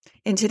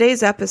In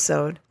today's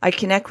episode, I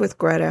connect with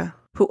Greta,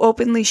 who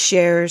openly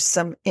shares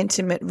some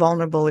intimate,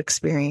 vulnerable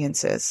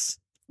experiences.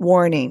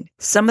 Warning,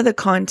 some of the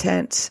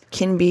content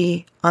can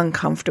be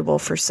uncomfortable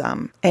for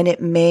some, and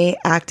it may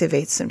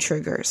activate some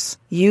triggers.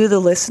 You, the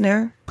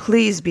listener,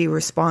 please be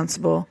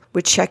responsible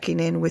with checking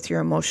in with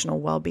your emotional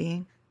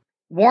well-being.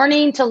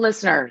 Warning to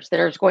listeners,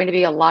 there's going to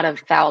be a lot of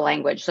foul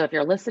language. So if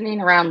you're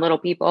listening around little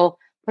people,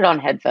 put on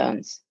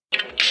headphones.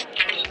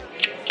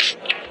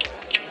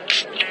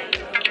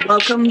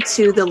 Welcome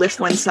to the Lift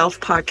Oneself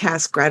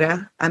podcast,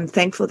 Greta. I'm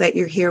thankful that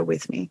you're here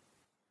with me.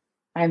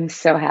 I'm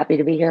so happy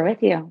to be here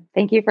with you.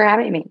 Thank you for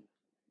having me.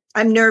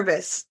 I'm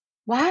nervous.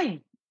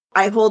 Why?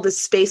 I hold a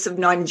space of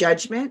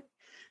non-judgment.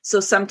 So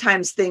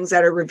sometimes things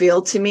that are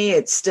revealed to me,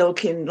 it still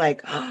can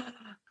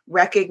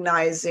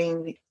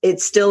recognizing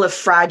it's still a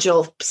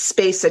fragile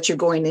space that you're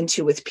going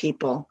into with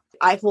people.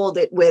 I hold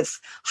it with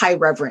high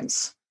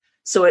reverence.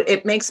 So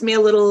it makes me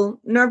a little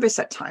nervous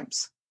at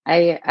times.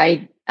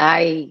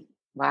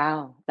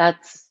 Wow,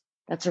 that's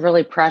a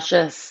really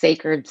precious,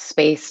 sacred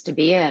space to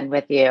be in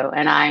with you.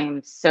 And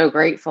I'm so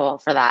grateful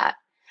for that.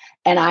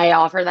 And I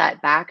offer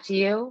that back to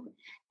you.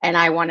 And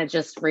I want to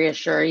just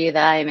reassure you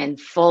that I'm in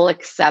full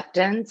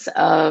acceptance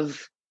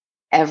of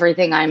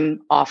everything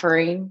I'm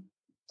offering.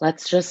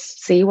 Let's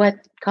just see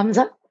what comes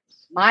up.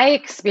 My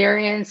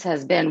experience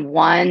has been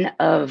one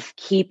of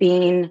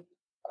keeping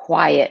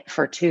quiet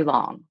for too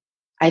long.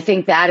 I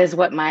think that is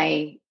what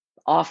my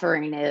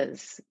offering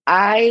is.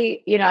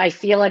 I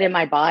feel it in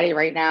my body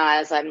right now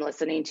as I'm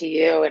listening to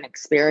you and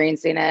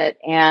experiencing it.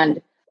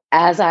 And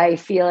as I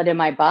feel it in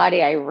my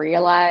body, I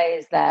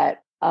realize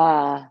that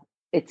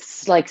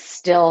it's like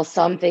still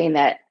something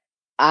that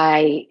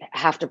I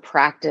have to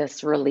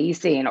practice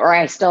releasing, or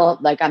there's still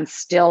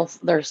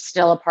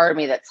a part of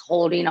me that's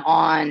holding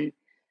on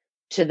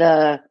to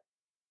the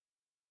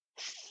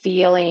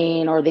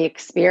feeling or the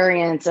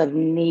experience of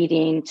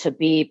needing to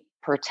be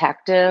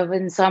protective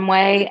in some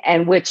way,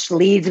 and which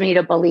leads me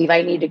to believe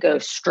I need to go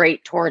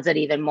straight towards it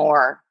even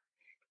more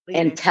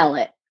and tell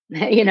it,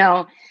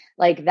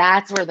 like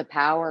that's where the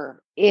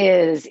power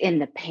is, in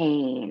the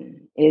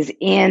pain, is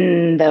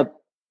in the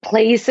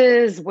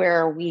places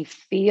where we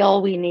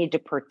feel we need to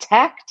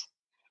protect,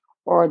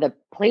 or the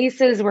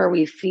places where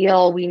we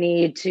feel we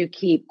need to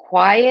keep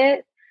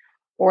quiet,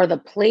 or the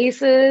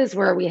places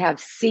where we have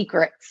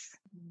secrets.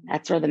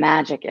 That's where the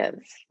magic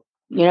is.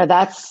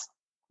 That's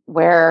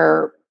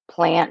where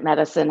plant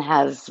medicine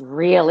has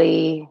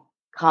really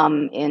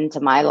come into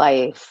my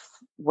life,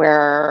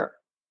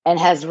 and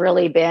has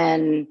really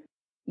been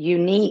a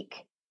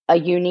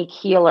unique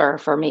healer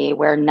for me,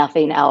 where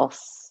nothing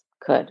else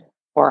could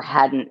or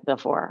hadn't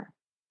before.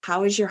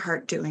 How is your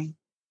heart doing?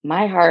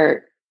 My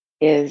heart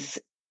is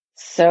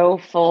so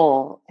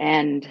full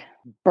and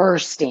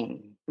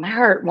bursting. My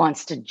heart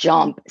wants to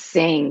jump,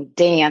 sing,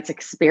 dance,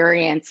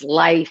 experience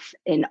life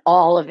in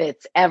all of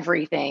its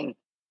everything.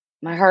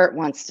 My heart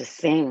wants to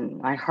sing.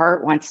 My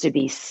heart wants to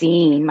be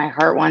seen. My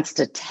heart wants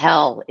to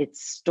tell its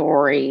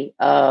story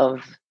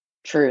of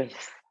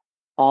truth,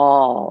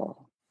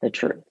 all the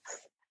truth.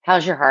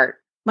 How's your heart?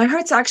 My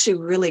heart's actually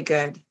really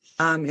good.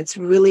 It's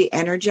really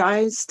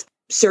energized,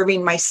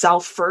 serving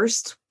myself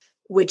first,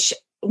 which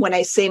when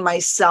I say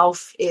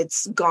myself,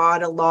 it's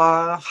God,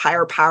 Allah,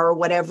 higher power,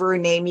 whatever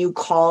name you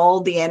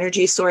call the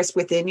energy source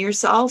within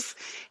yourself,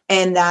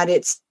 and that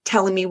it's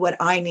telling me what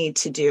I need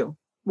to do.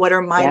 What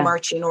are my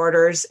marching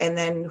orders? And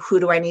then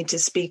who do I need to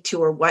speak to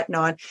or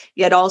whatnot?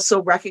 Yet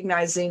also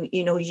recognizing,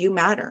 you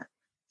matter.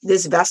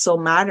 This vessel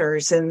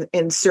matters,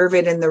 and serve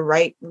it in the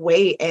right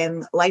way.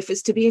 And life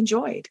is to be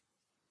enjoyed.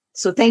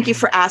 So thank you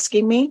for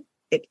asking me.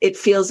 It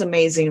feels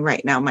amazing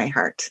right now, my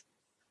heart.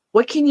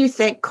 What can you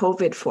thank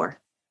COVID for?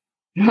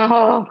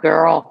 Oh,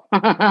 girl.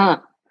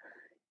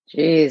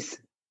 Jeez.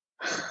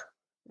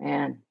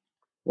 Man,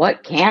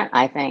 what can't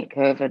I thank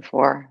COVID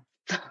for?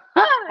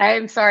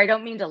 I'm sorry. I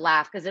don't mean to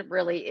laugh, because it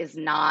really is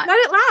not. Let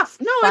it laugh.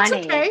 No, funny.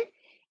 It's okay.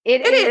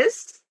 It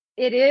is.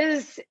 It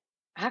is.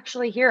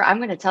 Actually, here, I'm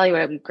going to tell you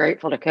what I'm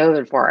grateful to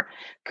COVID for.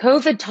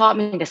 COVID taught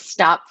me to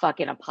stop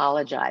fucking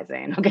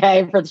apologizing,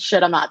 okay, for the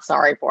shit I'm not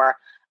sorry for.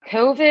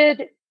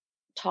 COVID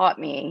taught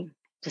me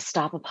to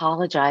stop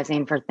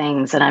apologizing for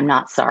things that I'm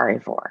not sorry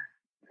for.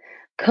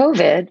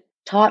 COVID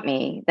taught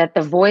me that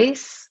the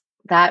voice,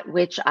 that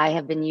which I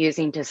have been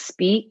using to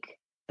speak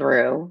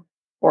through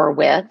or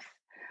with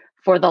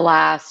for the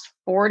last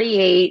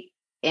 48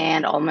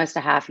 and almost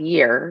a half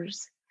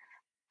years,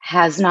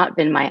 has not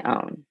been my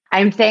own.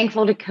 I'm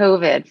thankful to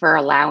COVID for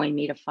allowing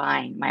me to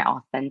find my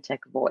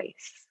authentic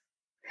voice.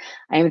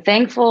 I'm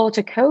thankful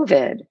to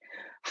COVID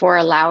for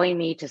allowing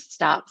me to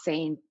stop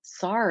saying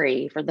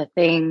sorry for the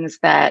things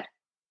that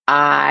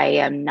I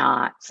am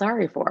not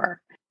sorry for.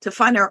 To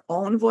find our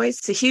own voice,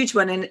 it's a huge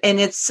one. And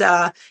it's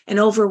an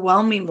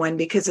overwhelming one,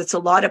 because it's a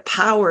lot of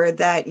power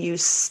that you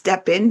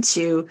step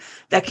into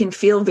that can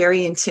feel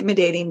very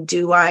intimidating.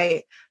 Do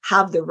I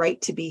have the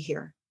right to be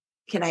here?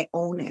 Can I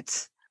own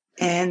it?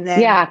 And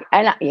then,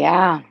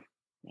 yeah.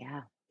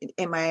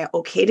 Am I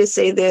okay to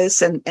say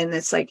this? And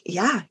it's like,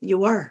 yeah,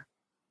 you are.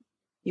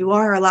 You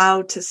are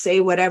allowed to say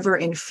whatever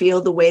and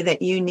feel the way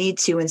that you need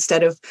to,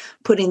 instead of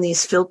putting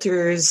these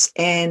filters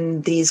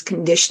and these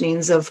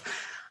conditionings of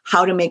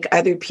how to make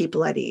other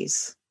people at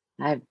ease.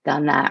 I've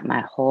done that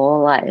my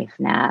whole life,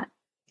 Nat.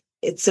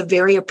 It's a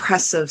very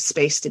oppressive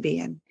space to be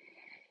in.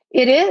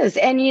 It is.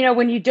 And,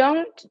 when you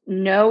don't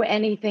know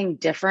anything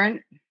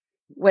different,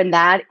 when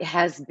that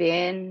has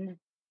been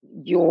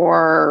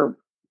your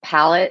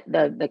palette,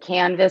 the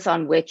canvas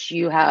on which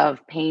you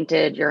have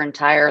painted your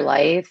entire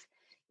life,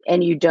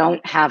 and you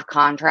don't have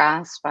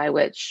contrast by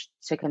which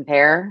to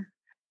compare,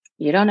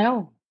 you don't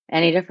know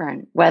any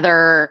different.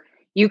 Whether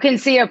you can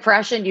see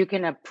oppression, you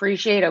can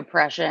appreciate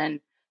oppression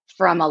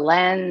from a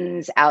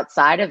lens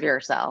outside of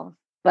yourself,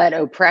 but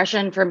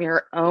oppression from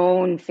your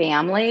own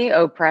family,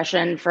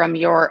 oppression from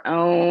your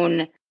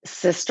own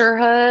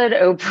sisterhood,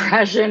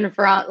 oppression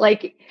from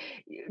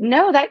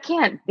no, that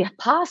can't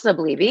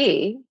possibly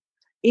be.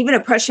 Even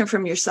oppression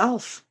from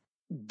yourself.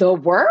 The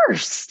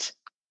worst.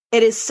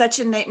 It is such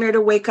a nightmare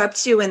to wake up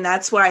to. And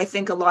that's why I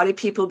think a lot of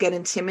people get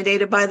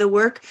intimidated by the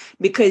work,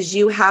 because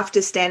you have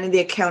to stand in the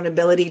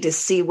accountability to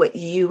see what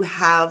you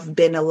have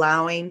been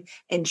allowing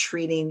and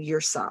treating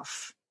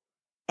yourself.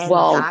 And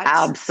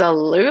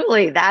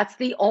absolutely. That's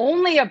the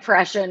only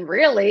oppression,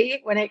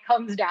 really, when it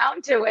comes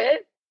down to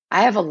it.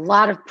 I have a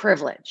lot of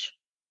privilege.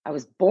 I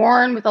was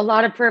born with a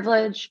lot of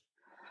privilege.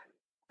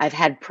 I've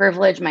had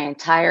privilege my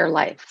entire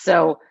life.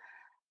 So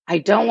I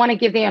don't want to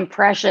give the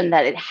impression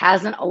that it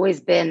hasn't always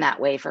been that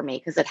way for me,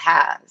 because it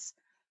has.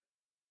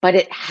 But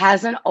it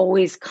hasn't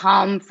always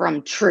come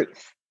from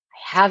truth.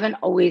 I haven't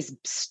always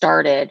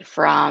started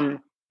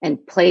from a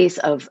place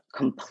of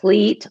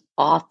complete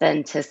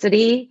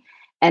authenticity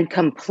and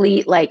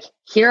complete,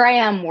 here I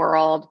am,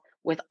 world,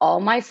 with all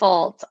my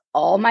faults,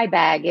 all my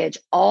baggage,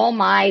 all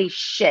my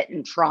shit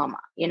and trauma,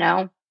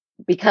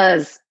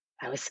 because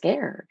I was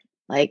scared.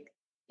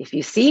 If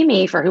you see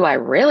me for who I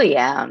really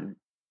am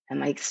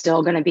I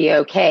still going to be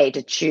okay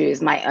to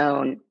choose my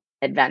own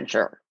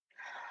adventure?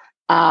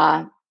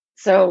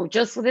 So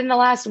just within the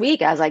last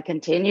week, as I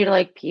continue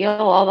to peel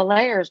all the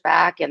layers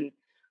back and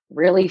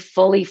really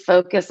fully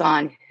focus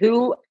on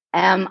who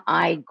am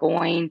I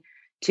going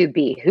to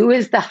be? Who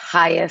is the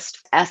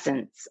highest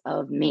essence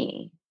of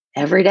me?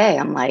 Every day,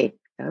 I'm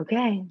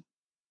okay.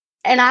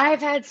 And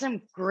I've had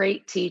some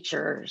great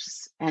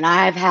teachers, and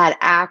I've had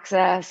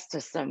access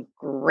to some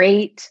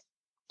great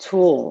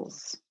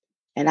tools,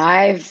 and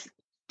I've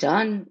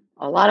done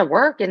a lot of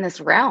work in this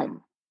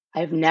realm.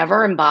 I've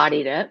never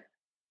embodied it.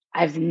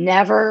 I've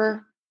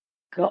never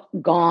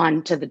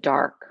gone to the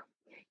dark.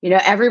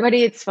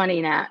 Everybody, it's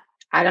funny, Nat.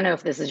 I don't know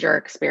if this is your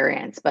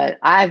experience, but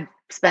I've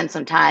spent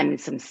some time in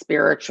some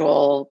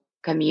spiritual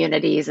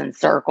communities and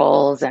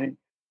circles, and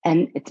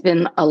it's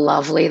been a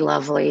lovely,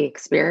 lovely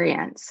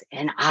experience.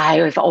 And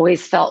I've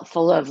always felt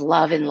full of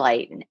love and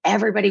light, and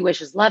everybody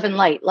wishes love and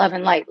light, love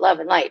and light, love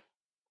and light.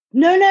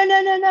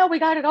 No, we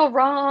got it all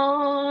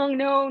wrong.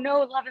 No,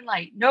 love and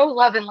light. No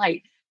love and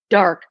light.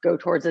 Dark, go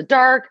towards the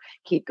dark.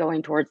 Keep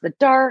going towards the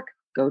dark.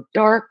 Go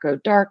dark,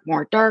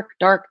 more dark,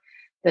 dark.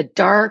 The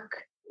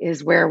dark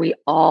is where we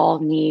all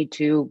need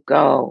to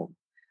go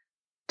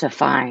to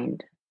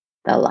find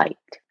the light.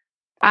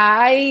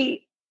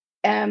 I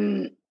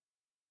am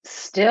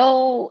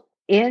still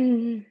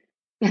in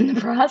the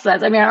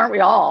process. Aren't we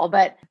all?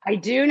 But I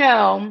do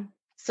know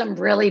some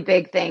really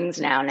big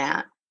things now,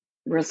 Nat.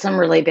 Some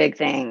really big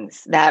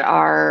things that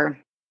are,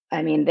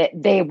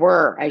 they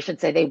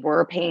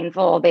were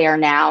painful. They are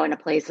now in a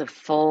place of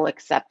full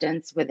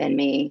acceptance within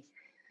me,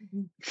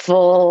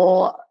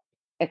 full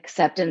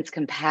acceptance,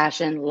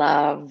 compassion,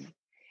 love.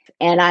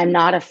 And I'm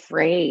not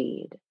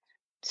afraid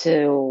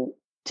to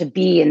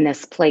be in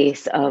this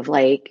place of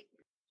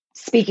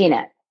speaking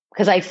it.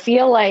 Because I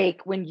feel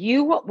like when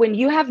you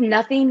have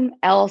nothing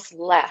else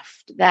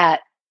left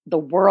that the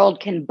world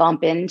can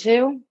bump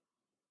into,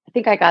 I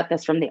think I got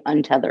this from the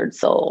Untethered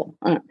Soul.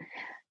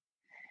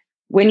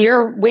 When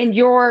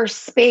your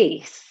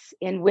space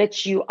in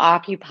which you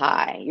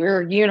occupy,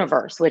 your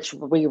universe, which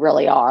we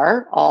really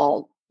are,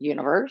 all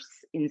universe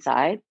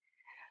inside,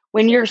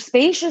 when your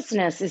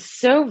spaciousness is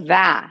so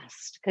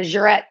vast because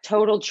you're at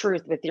total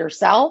truth with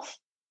yourself,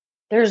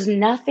 there's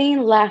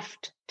nothing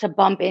left to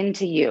bump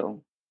into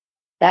you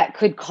that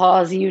could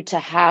cause you to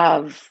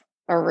have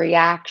a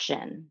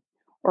reaction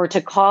or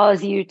to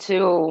cause you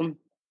to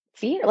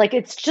feel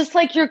it's just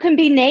you can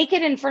be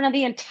naked in front of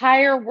the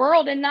entire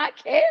world and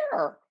not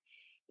care.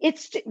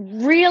 It's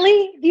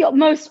really the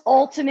most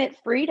ultimate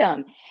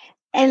freedom.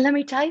 And let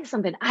me tell you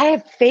something, I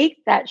have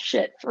faked that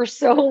shit for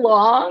so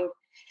long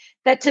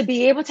that to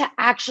be able to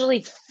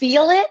actually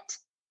feel it,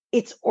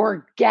 it's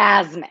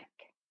orgasmic.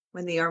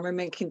 When the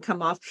armament can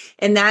come off.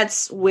 And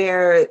that's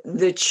where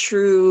the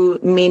true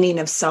meaning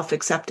of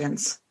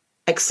self-acceptance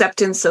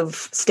of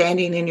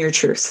standing in your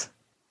truth.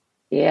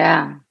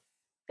 Yeah.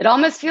 It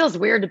almost feels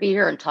weird to be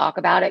here and talk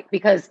about it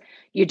because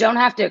you don't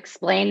have to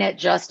explain it,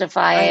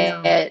 justify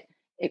it,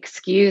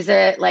 excuse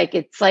it.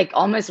 It's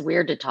almost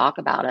weird to talk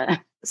about it.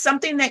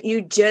 Something that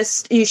you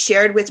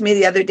shared with me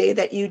the other day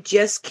that you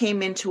just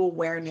came into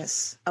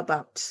awareness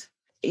about.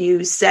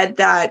 You said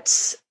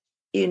that,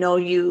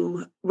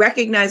 you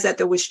recognized that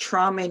there was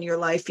trauma in your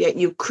life, yet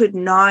you could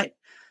not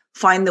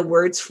find the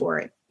words for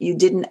it. You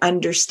didn't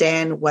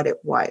understand what it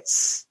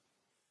was.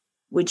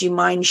 Would you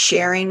mind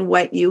sharing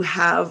what you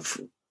have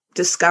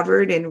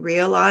discovered and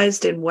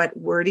realized and what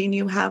wording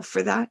you have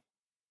for that?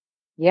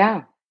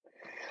 Yeah.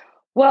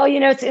 Well,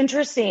 it's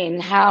interesting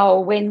how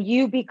when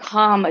you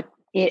become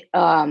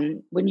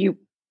when you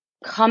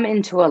come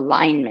into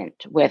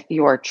alignment with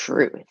your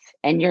truth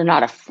and you're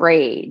not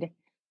afraid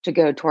to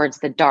go towards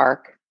the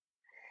dark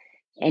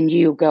and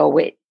you go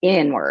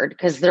inward,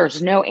 because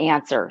there's no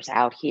answers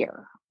out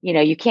here.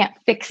 You can't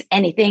fix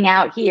anything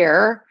out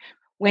here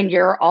when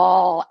you're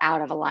all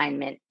out of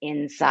alignment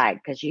inside,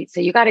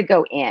 so you got to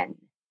go in,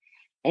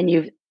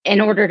 and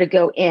in order to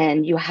go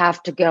in, you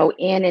have to go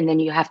in, and then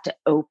you have to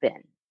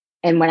open.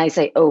 And when I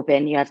say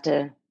open, you have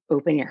to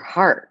open your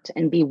heart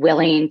and be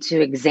willing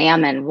to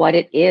examine what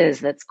it is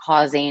that's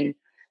causing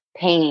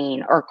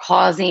pain or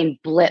causing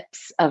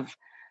blips of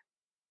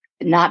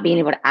not being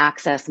able to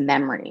access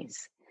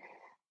memories.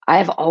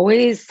 I've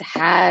always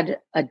had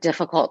a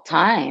difficult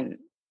time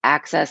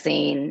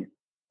accessing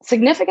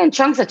significant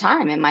chunks of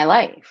time in my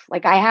life.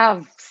 Like, I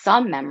have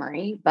some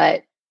memory,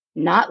 but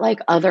not like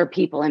other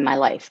people in my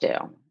life do.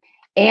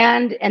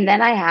 And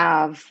then I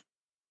have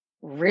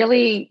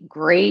really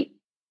great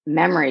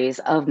memories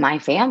of my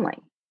family,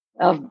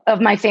 of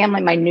my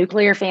family, my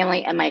nuclear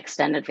family and my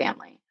extended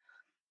family.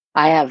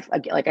 I have,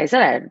 like I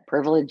said, I had a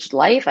privileged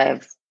life.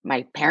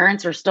 My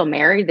parents are still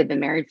married. They've been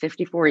married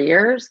 54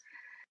 years.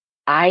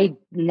 I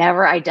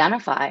never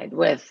identified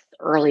with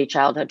early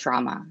childhood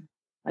trauma.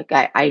 Like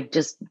I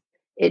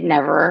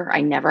never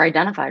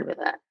identified with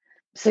it.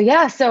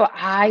 So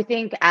I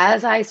think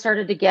as I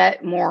started to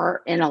get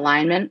more in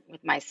alignment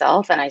with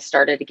myself and I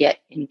started to get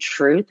in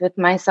truth with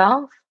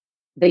myself,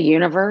 the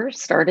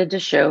universe started to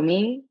show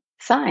me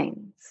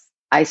signs.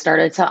 I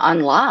started to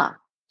unlock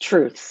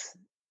truths.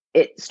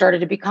 It started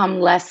to become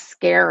less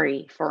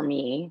scary for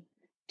me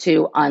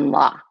to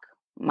unlock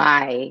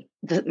my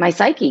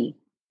psyche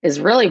is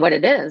really what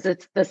it is.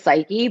 It's the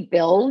psyche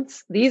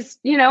builds these,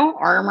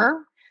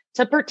 armor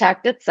to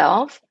protect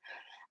itself.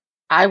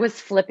 I was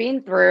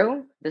flipping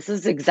through. This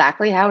is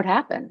exactly how it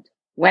happened.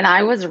 When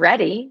I was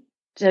ready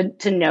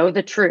to know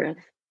the truth,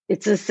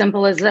 it's as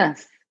simple as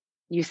this.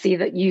 You see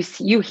that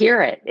you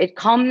hear it. It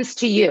comes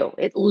to you.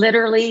 It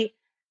literally,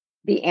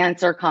 the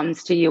answer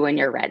comes to you when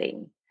you're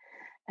ready.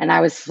 And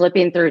I was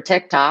flipping through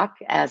TikTok,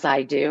 as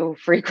I do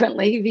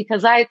frequently,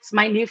 because it's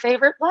my new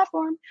favorite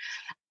platform.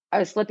 I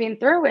was flipping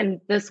through,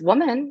 and this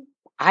woman,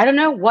 I don't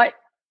know what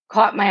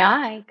caught my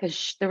eye,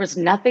 because there was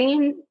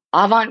nothing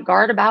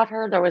avant-garde about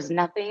her. There was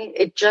nothing.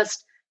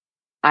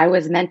 I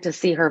was meant to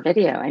see her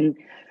video. And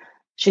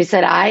she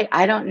said,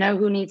 I don't know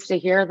who needs to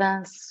hear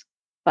this,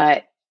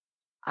 but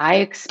I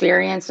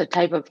experienced a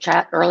type of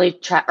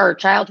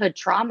childhood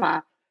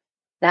trauma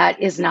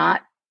that is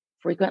not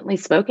frequently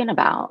spoken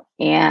about.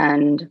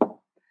 And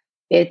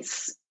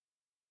it's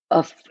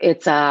a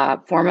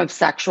form of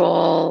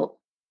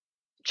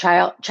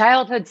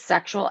childhood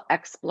sexual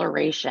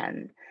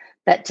exploration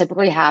that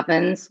typically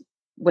happens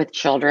with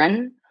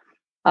children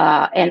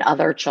and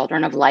other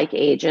children of like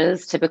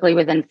ages, typically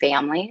within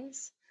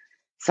families,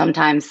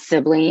 sometimes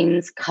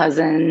siblings,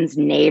 cousins,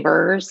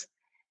 neighbors.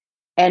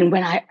 And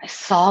when I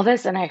saw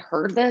this and I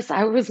heard this,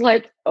 I was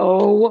like,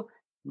 oh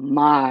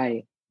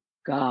my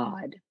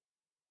God,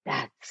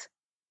 that's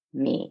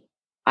me.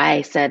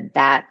 I said,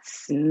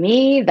 that's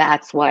me.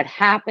 That's what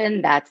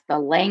happened. That's the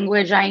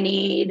language I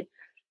need.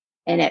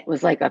 And it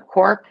was like a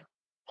cork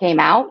came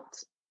out,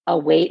 a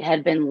weight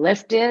had been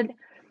lifted.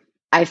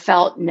 I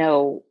felt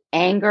no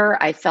anger.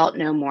 I felt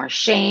no more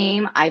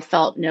shame. I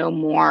felt no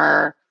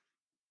more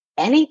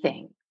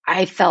anything.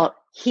 I felt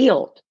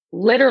healed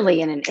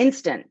literally in an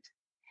instant.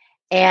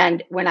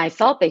 And when I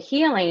felt the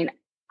healing,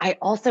 I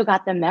also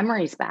got the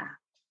memories back.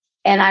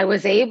 And I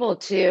was able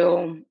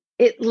to,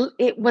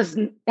 it was,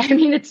 I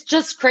mean, it's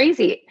just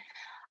crazy.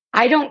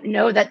 I don't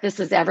know that this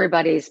is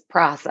everybody's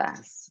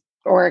process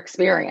or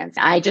experience.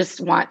 I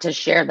just want to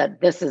share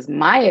that this is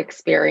my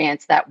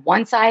experience, that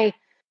once I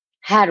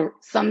had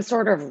some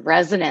sort of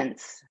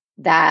resonance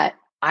that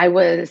I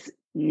was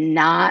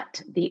not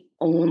the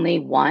only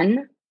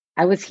one,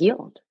 I was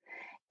healed.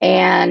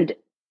 And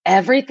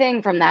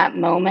everything from that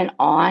moment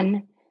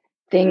on,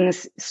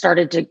 things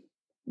started to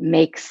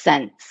make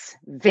sense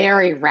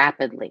very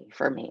rapidly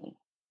for me.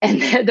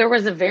 And there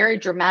was a very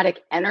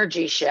dramatic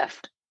energy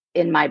shift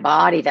in my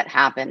body that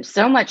happened,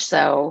 so much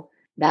so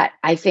that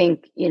I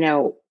think,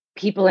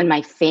 people in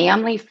my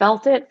family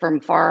felt it from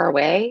far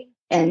away,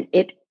 and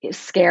it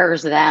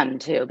scares them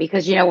too,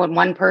 because, when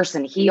one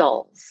person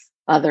heals,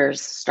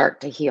 others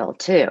start to heal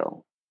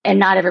too. And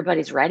not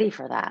everybody's ready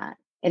for that.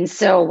 And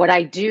so what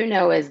I do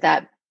know is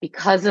that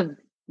because of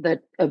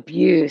the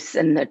abuse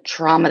and the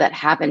trauma that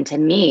happened to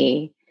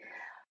me,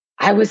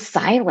 I was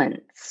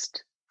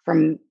silenced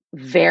from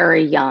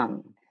very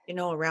young.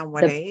 Around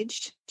what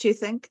age do you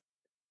think?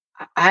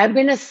 I'm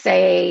going to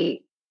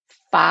say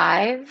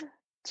 5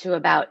 to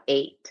about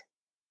 8.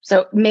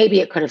 So maybe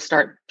it could have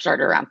started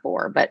around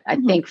 4, but I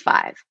think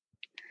 5.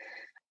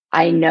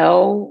 I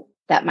know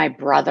that my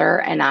brother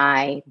and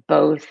I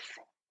both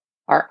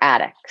are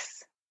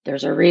addicts.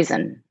 There's a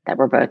reason that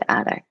we're both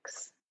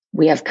addicts.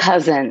 We have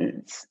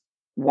cousins,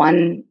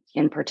 one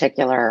in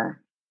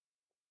particular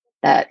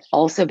that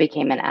also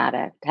became an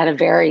addict,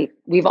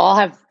 we've all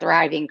have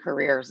thriving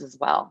careers as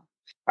well.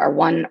 Our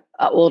one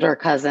older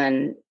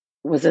cousin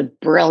was a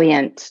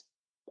brilliant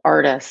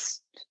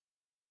artist,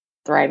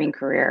 thriving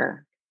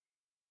career,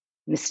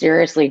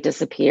 mysteriously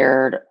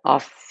disappeared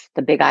off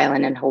the big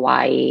island in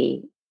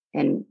Hawaii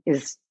and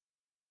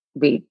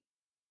we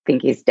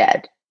think he's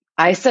dead.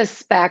 I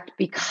suspect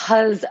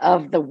because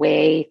of the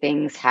way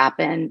things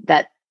happen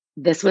that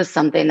this was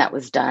something that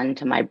was done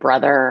to my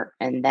brother,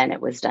 and then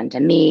it was done to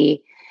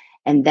me.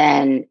 And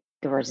then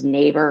there was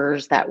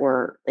neighbors that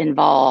were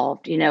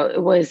involved,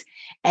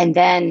 and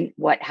then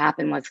what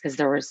happened was, because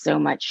there was so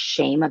much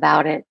shame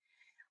about it,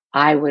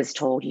 I was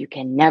told, you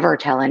can never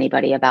tell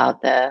anybody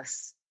about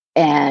this.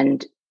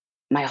 And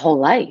my whole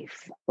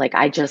life,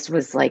 I just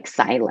was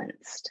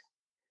silenced.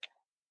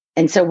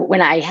 And so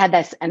when I had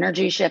this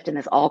energy shift and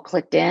this all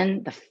clicked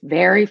in, the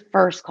very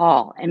first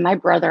call, and my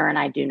brother and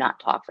I do not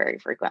talk very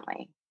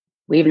frequently.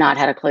 We've not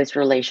had a close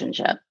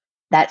relationship.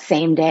 That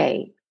same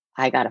day,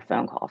 I got a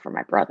phone call from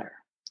my brother.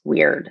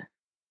 Weird.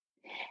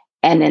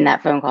 And in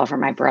that phone call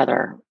from my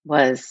brother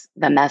was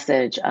the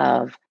message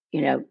of,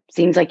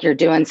 seems like you're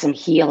doing some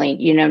healing.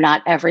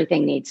 Not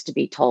everything needs to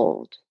be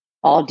told.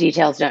 All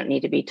details don't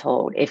need to be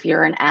told. If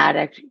you're an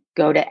addict,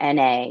 go to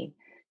NA.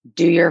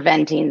 Do your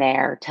venting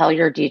there, tell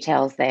your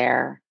details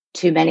there.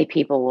 Too many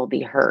people will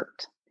be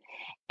hurt.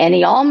 And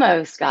he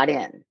almost got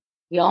in.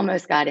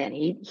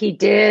 He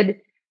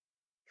did,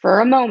 for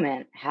a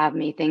moment, have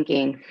me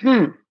thinking,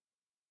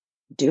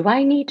 do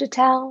I need to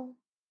tell?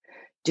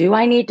 Do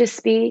I need to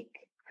speak?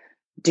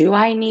 Do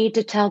I need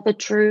to tell the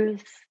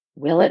truth?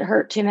 Will it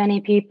hurt too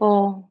many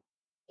people?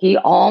 He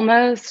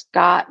almost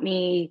got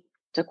me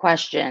to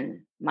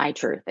question my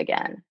truth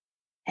again.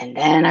 And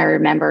then I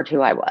remembered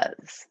who I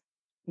was.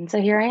 And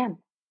so here I am.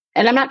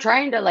 And I'm not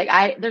trying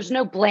to there's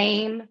no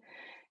blame.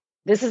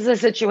 This is a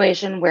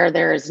situation where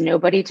there is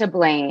nobody to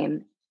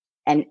blame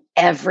and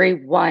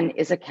everyone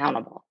is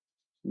accountable.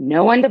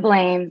 No one to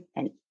blame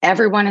and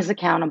everyone is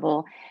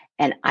accountable.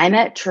 And I'm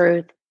at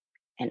truth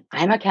and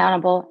I'm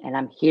accountable and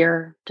I'm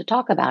here to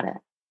talk about it.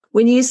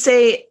 When you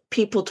say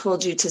people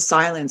told you to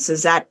silence,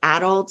 is that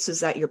adults?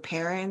 Is that your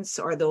parents?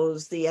 Or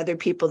those the other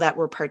people that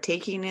were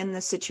partaking in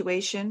the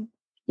situation?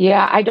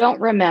 Yeah, I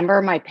don't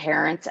remember my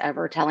parents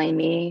ever telling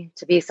me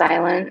to be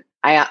silent.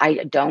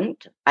 I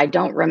don't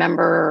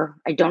remember.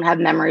 I don't have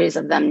memories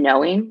of them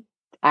knowing.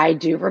 I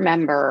do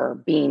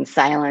remember being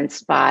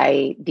silenced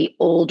by the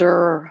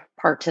older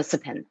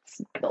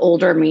participants, the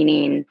older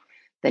meaning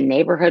the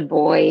neighborhood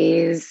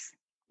boys,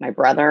 my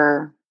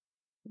brother,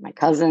 my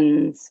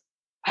cousins.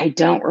 I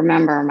don't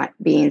remember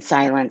being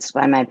silenced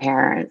by my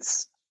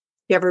parents.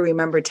 You ever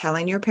remember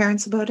telling your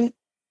parents about it?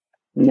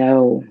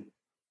 No.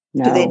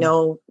 Do they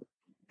know?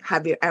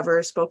 Have you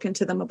ever spoken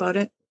to them about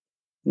it?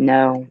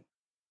 No.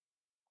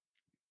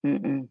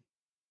 Mm-mm.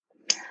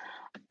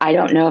 I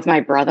don't know if my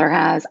brother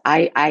has.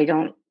 I've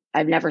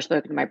never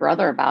spoken to my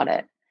brother about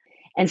it.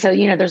 And so,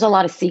 there's a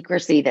lot of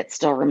secrecy that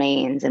still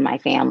remains in my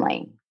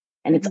family.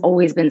 And it's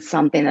always been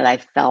something that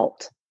I've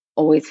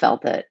always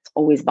felt it. It's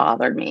always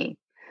bothered me.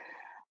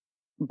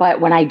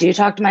 But when I do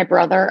talk to my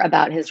brother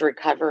about his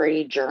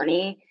recovery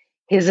journey,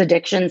 his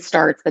addiction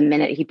starts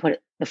the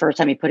first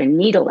time he put a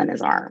needle in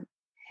his arm.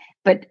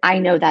 But I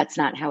know that's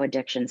not how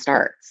addiction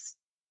starts.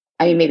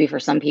 I mean, maybe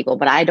for some people,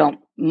 but I don't.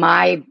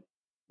 My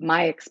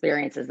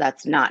experience is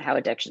that's not how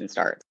addiction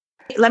starts.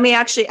 Let me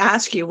actually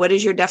ask you, what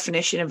is your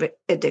definition of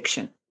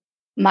addiction?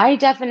 My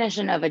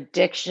definition of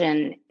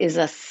addiction is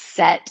a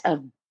set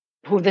of,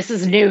 this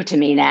is new to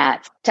me,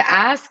 Nat. To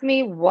ask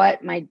me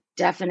what my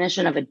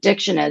definition of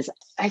addiction is,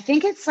 I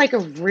think it's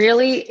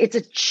it's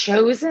a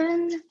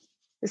chosen,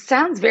 it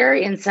sounds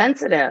very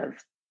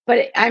insensitive,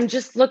 but I'm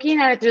just looking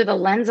at it through the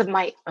lens of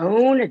my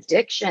own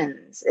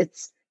addictions.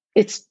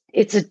 It's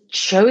a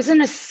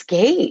chosen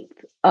escape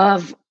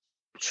of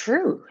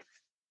truth.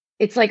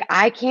 It's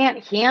I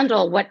can't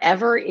handle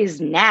whatever is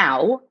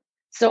now,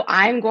 so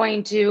I'm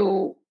going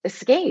to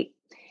escape.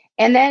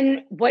 And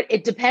then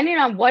depending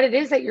on what it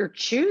is that you're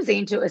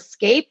choosing to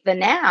escape the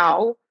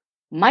now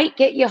might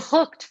get you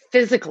hooked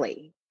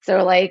physically.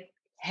 So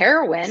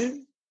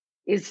heroin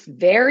is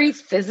very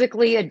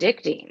physically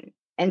addicting.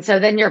 And so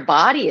then your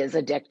body is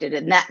addicted.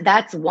 And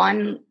that's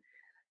one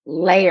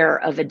layer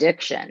of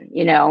addiction,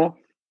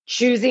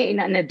 choosing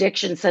an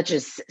addiction such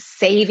as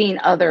saving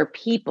other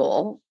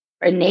people,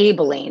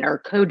 enabling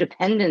or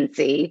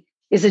codependency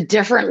is a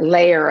different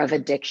layer of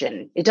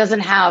addiction. It doesn't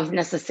have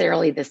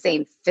necessarily the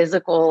same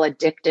physical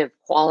addictive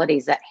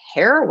qualities that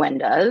heroin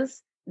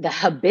does. The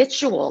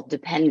habitual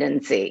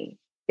dependency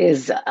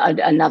is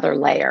another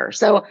layer.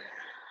 So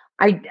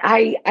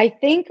I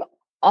think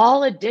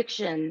all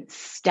addiction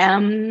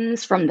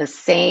stems from the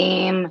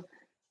same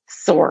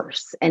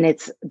source, and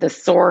it's the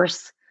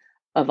source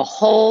of a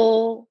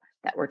hole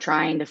that we're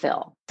trying to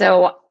fill.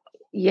 So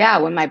yeah,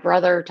 when my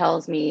brother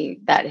tells me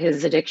that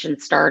his addiction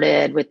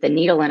started with the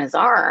needle in his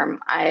arm,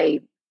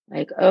 I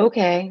like,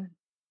 okay,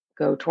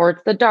 go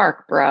towards the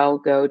dark, bro.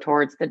 Go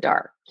towards the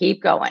dark.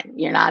 Keep going.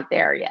 You're not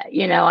there yet.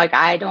 Like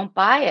I don't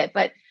buy it.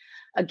 But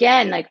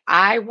again, like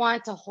I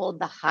want to hold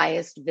the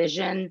highest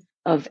vision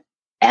of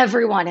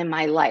everyone in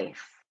my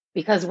life,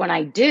 because when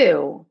I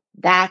do,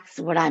 that's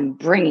what I'm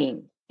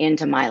bringing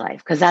into my life,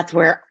 because that's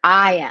where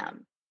I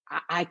am.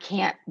 I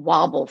can't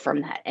wobble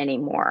from that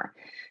anymore.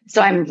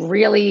 So I'm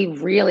really,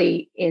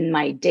 really in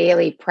my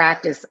daily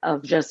practice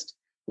of just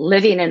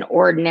living an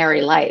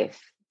ordinary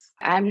life.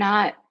 I'm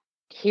not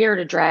here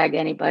to drag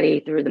anybody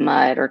through the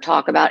mud or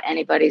talk about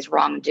anybody's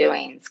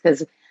wrongdoings,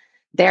 because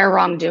their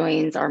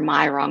wrongdoings are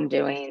my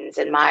wrongdoings.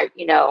 And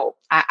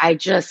I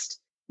just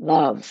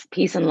love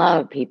peace and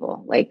love,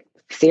 people. Like,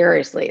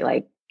 seriously,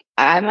 like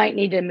I might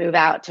need to move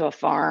out to a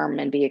farm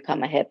and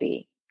become a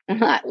hippie.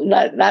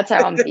 That's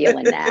how I'm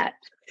feeling that.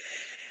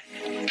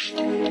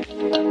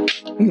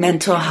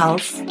 Mental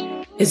health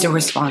is a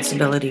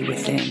responsibility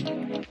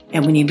within.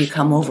 And when you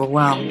become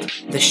overwhelmed,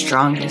 the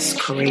strongest,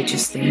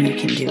 courageous thing you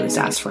can do is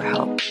ask for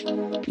help.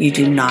 You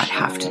do not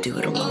have to do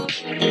it alone.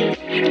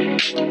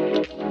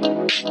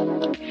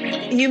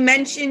 You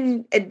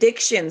mentioned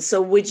addiction.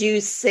 So would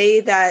you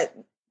say that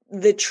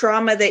the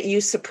trauma that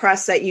you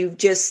suppressed, that you've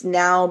just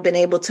now been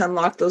able to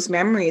unlock those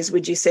memories,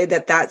 would you say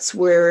that that's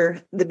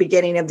where the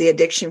beginning of the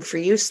addiction for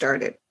you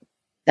started?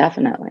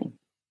 Definitely.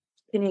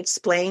 Can you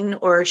explain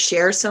or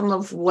share some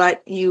of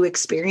what you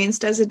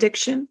experienced as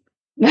addiction?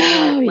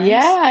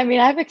 Yeah, I mean,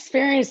 I've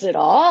experienced it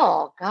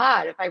all.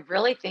 God, if I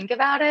really think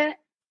about it,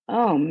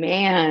 oh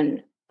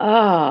man.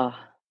 Oh,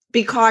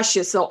 be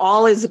cautious. So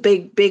all is a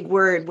big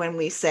word when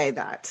we say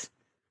that.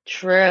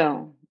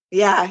 True.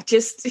 Yeah,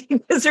 just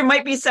because there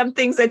might be some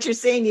things that you're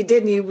saying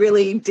you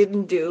really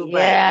didn't do.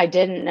 Yeah, I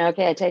didn't.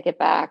 Okay, I take it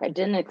back. I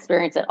didn't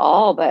experience it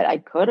all, but I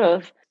could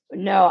have.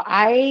 No,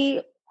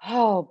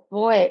 oh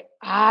boy,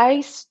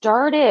 I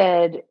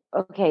started.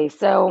 Okay,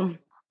 so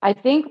I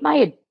think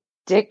my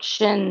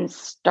addiction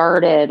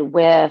started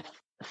with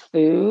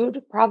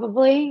food,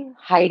 probably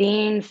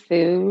hiding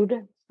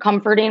food,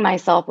 comforting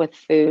myself with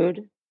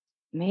food.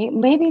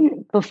 Maybe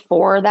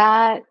before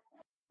that.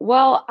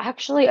 Well,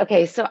 actually,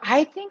 okay, so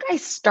I think I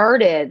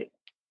started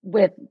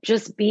with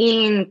just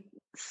being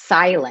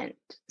silent,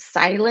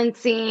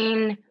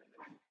 silencing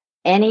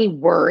any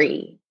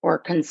worry or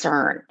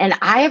concern. And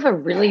I have a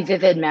really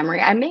vivid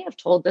memory. I may have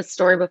told this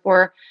story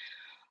before,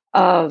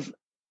 of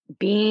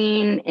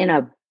being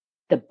in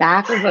the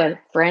back of a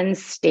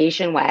friend's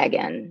station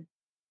wagon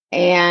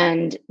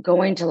and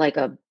going to like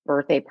a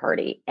birthday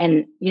party.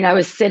 And I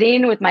was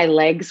sitting with my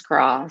legs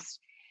crossed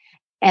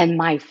and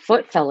my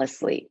foot fell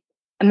asleep.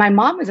 And my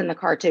mom was in the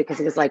car too, because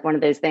it was like one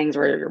of those things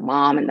where your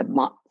mom and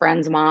the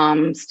friends'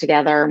 moms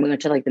together, and we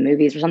went to like the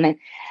movies or something.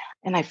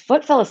 And my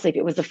foot fell asleep.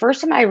 It was the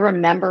first time I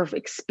remember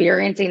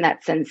experiencing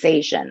that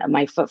sensation of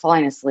my foot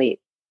falling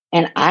asleep.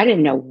 And I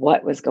didn't know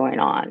what was going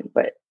on,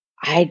 but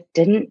I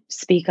didn't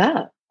speak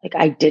up. Like,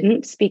 I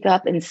didn't speak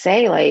up and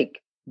say,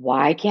 like,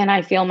 why can't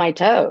I feel my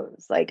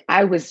toes? Like,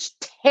 I was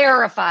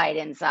terrified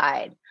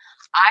inside.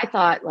 I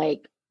thought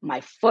like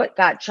my foot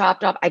got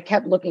chopped off. I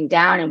kept looking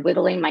down and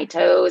wiggling my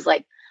toes.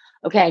 Like,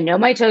 okay, I know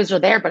my toes are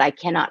there, but I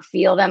cannot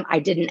feel them. I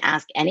didn't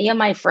ask any of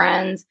my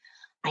friends.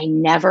 I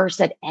never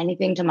said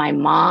anything to my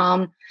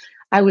mom.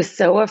 I was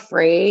so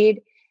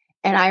afraid.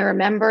 And I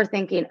remember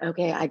thinking,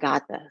 okay, I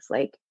got this.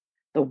 Like,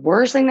 the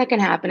worst thing that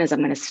can happen is I'm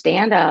going to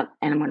stand up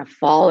and I'm going to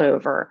fall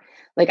over.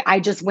 Like, I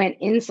just went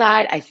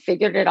inside. I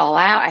figured it all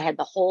out. I had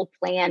the whole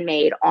plan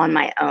made on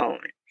my own.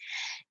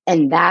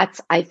 And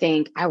I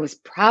think I was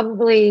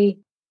probably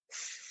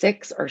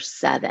 6 or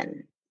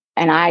 7.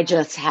 And I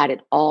just had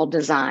it all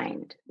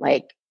designed,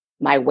 like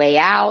my way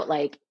out,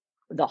 like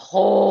the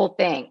whole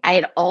thing. I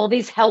had all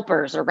these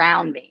helpers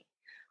around me,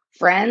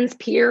 friends,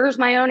 peers,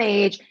 my own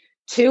age,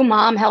 2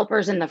 mom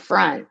helpers in the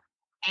front.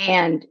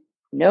 And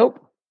nope,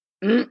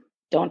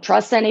 don't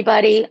trust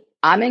anybody.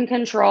 I'm in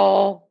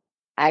control.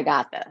 I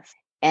got this.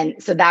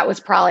 And so that was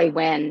probably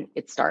when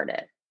it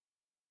started,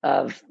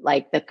 of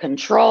like the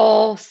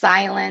control,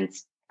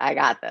 silence. I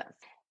got this.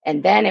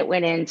 And then it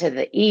went into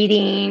the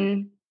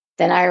eating.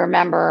 Then I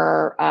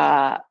remember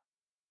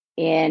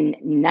in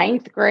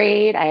 9th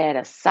grade, I had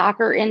a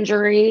soccer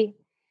injury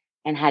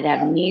and had to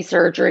have knee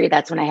surgery.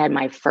 That's when I had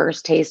my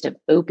first taste of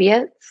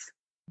opiates.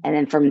 And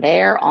then from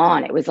there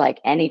on, it was like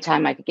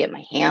anytime I could get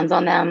my hands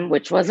on them,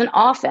 which wasn't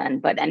often,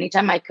 but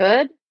anytime I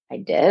could, I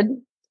did.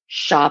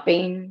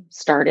 Shopping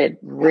started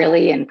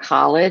really in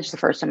college, the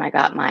first time I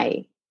got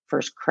my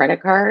first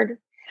credit card.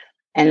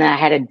 And then I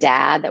had a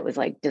dad that was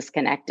like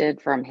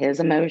disconnected from his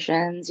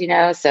emotions,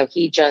 so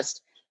he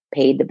just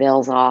paid the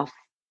bills off,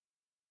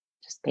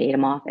 just paid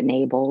them off,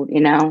 enabled.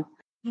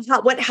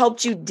 What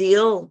helped you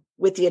deal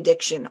with the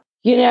addiction?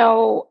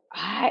 Oh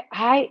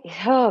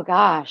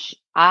gosh,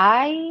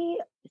 I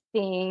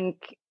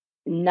think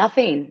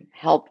nothing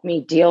helped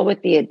me deal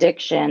with the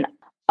addiction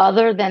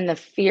other than the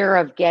fear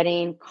of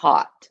getting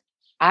caught.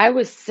 I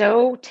was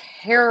so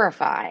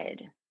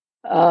terrified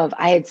of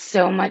I had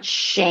so much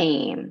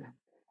shame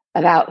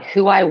about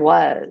who I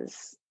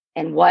was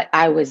and what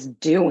I was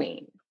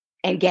doing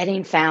and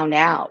getting found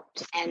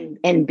out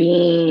and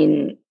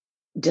being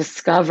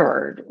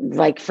discovered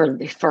like for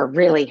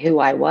really who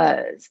I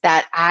was,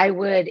 that I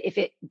would, if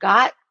it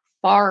got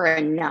far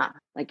enough,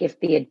 like if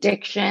the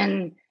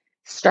addiction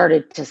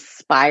started to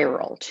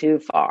spiral too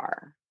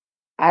far,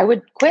 I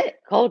would quit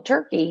cold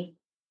turkey.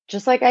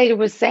 Just like I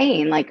was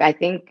saying, like I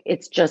think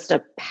it's just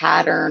a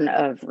pattern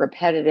of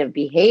repetitive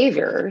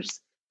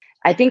behaviors.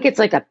 I think it's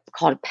like a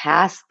called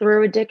pass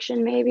through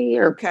addiction, maybe,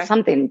 or Okay.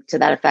 something to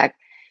that effect.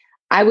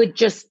 I would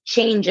just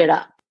change it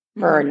up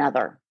for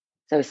another.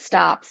 So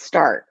stop,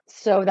 start,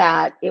 so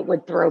that it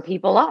would throw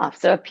people off.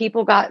 So if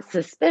people got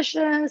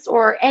suspicious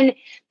and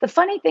the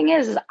funny thing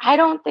is I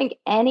don't think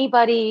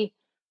anybody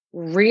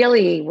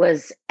really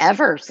was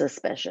ever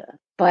suspicious,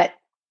 but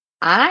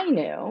I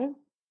knew.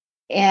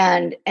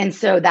 And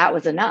so that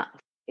was enough.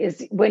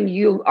 Is when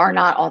you are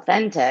not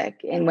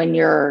authentic and when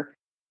you're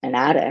an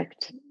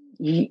addict,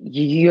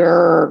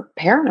 you're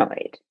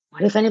paranoid.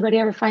 What if anybody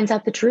ever finds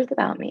out the truth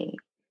about me?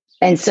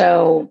 And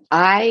so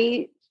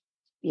I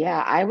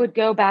would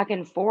go back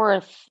and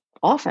forth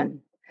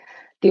often.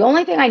 The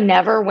only thing I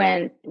never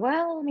went,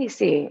 well, let me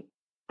see.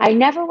 I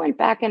never went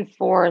back and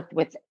forth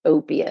with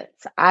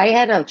opiates. I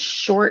had a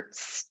short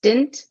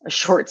stint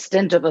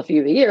of a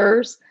few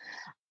years.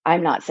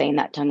 I'm not saying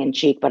that tongue in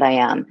cheek, but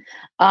I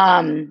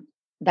am.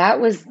 That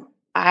was,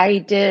 I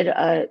did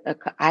I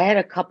had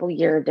a couple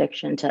year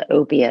addiction to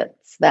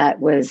opiates that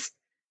was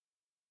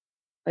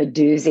a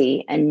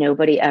doozy and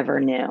nobody ever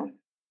knew.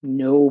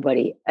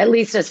 Nobody, at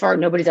least as far,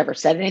 nobody's ever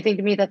said anything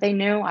to me that they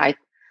knew. I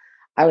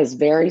was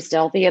very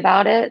stealthy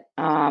about it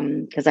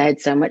because I had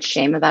so much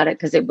shame about it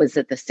because it was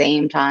at the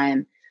same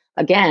time,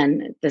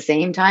 again, at the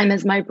same time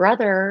as my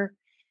brother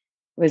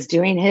was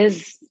doing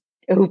his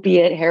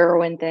opiate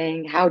heroin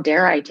thing. How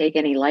dare I take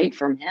any light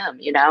from him,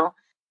 you know?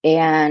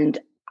 And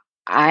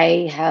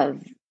I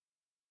have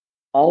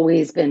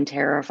always been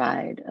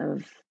terrified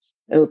of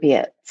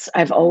opiates.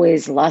 I've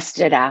always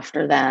lusted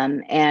after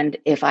them. And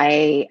if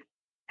I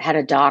had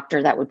a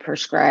doctor that would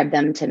prescribe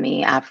them to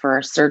me after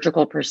a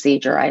surgical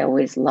procedure, I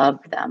always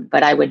loved them.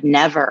 But I would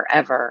never,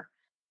 ever,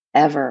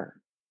 ever,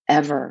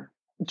 ever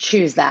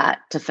choose that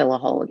to fill a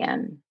hole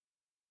again.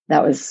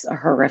 That was a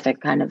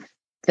horrific kind of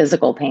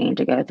physical pain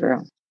to go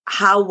through.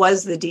 How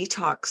was the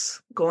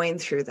detox going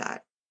through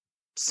that?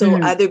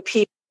 So other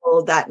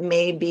people that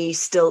may be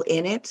still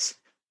in it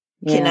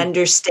can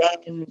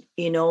understand,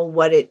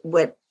 what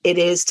it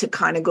is to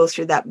kind of go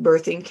through that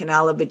birthing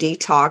canal of a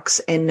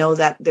detox and know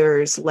that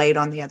there's light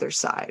on the other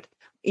side.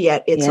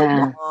 Yet it's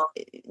a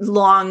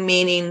long,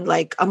 meaning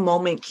like a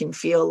moment can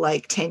feel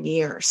like 10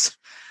 years.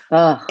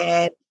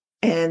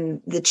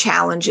 And the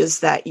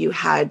challenges that you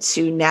had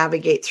to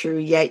navigate through,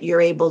 yet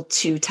you're able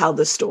to tell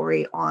the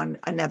story on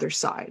another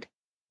side.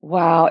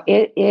 Wow,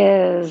 it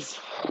is,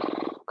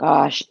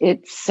 gosh,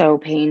 it's so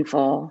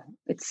painful.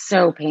 It's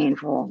so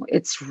painful.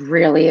 It's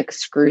really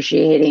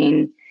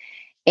excruciating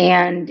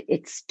and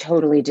it's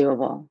totally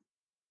doable.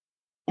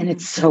 And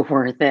it's so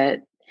worth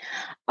it.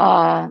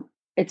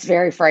 It's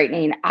very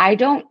frightening. I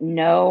don't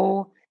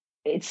know.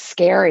 It's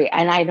scary.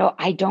 And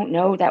I don't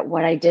know that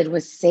what I did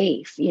was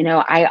safe.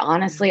 I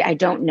honestly, I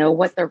don't know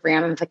what the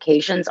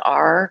ramifications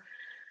are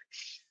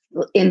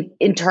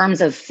in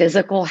terms of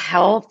physical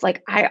health.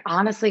 Like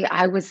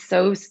I was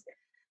so,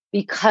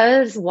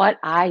 because what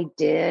I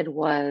did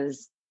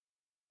was,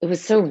 it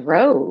was so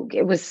rogue.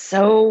 It was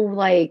so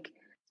like,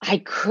 I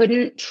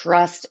couldn't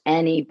trust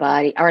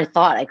anybody, or I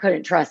thought I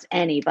couldn't trust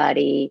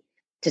anybody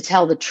to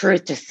tell the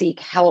truth, to seek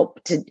help.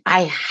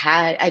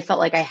 I felt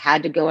like I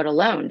had to go it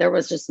alone. There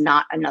was just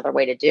not another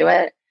way to do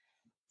it.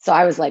 So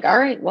I was like, all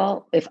right,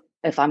 well,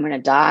 if I'm going to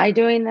die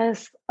doing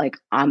this, like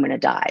I'm going to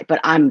die, but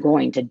I'm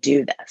going to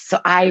do this. So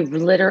I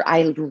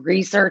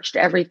researched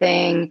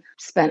everything,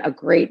 spent a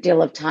great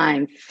deal of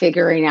time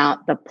figuring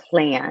out the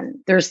plan.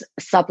 There's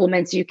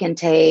supplements you can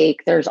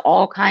take. There's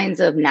all kinds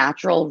of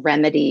natural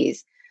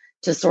remedies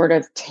to sort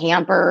of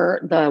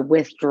tamper the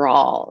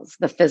withdrawals,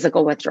 the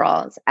physical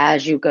withdrawals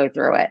as you go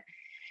through it.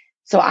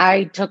 So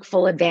I took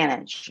full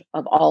advantage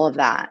of all of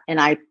that and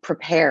I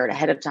prepared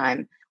ahead of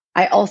time.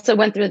 I also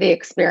went through the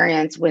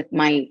experience with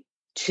my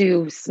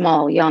 2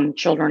 small young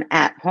children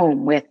at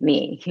home with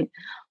me,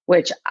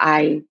 which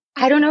I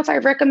don't know if I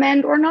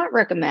recommend or not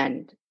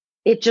recommend.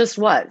 It just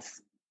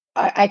was.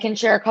 I can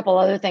share a couple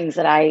other things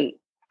that I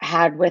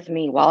had with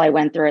me while I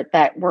went through it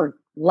that were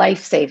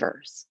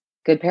lifesavers.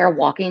 Good pair of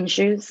walking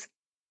shoes,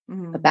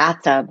 a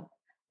bathtub,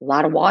 a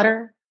lot of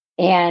water,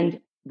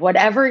 and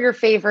whatever your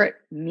favorite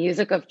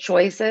music of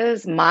choice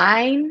is.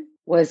 Mine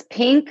was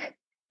Pink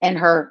and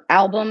her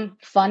album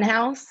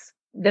Funhouse.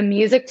 The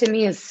music to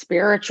me is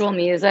spiritual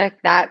music,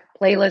 that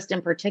playlist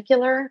in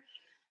particular,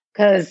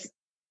 because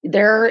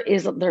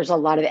there's a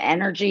lot of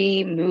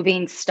energy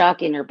moving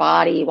stuck in your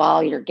body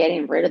while you're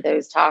getting rid of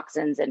those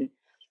toxins. And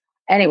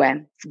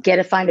anyway,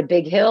 find a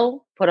big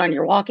hill, put on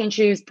your walking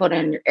shoes, put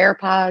on your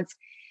AirPods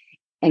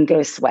and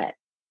go sweat.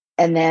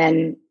 And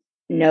then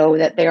know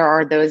that there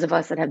are those of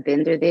us that have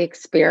been through the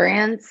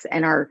experience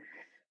and are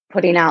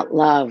putting out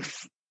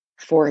love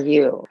for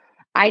you.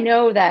 I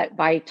know that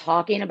by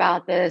talking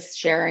about this,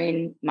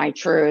 sharing my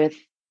truth,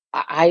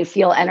 I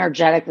feel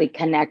energetically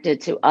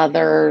connected to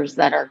others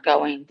that are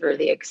going through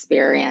the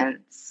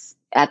experience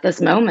at this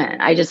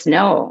moment. I just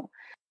know.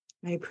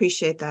 I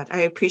appreciate that.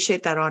 I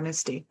appreciate that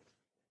honesty.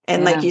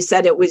 And like Yeah. you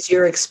said, it was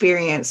your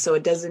experience. So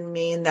it doesn't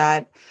mean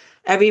that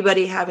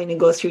everybody having to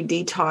go through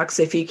detox,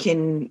 if you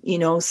can,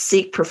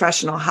 seek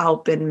professional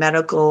help and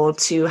medical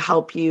to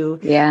help you,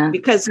 Yeah.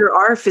 because there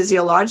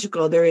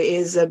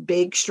is a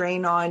big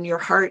strain on your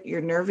heart,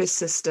 your nervous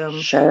system,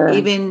 Sure.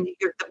 even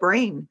the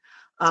brain.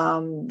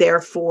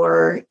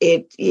 Therefore,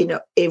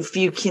 if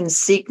you can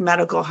seek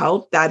medical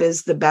help, that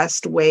is the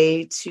best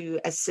way to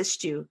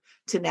assist you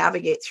to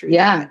navigate through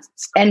that.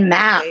 And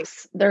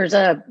MAPS,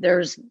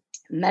 there's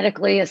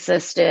medically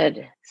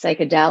assisted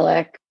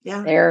psychedelic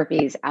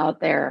therapies out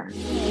there.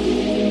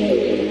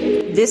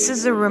 This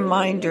is a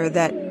reminder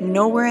that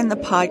nowhere in the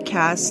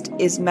podcast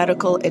is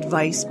medical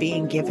advice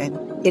being given.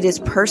 It is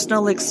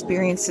personal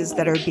experiences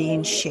that are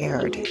being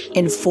shared.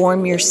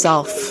 Inform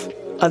yourself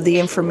of the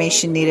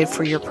information needed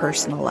for your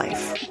personal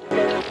life.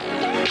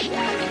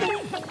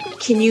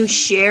 Can you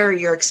share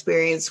your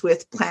experience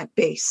with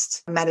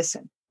plant-based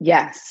medicine?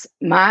 Yes.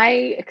 My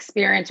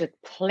experience with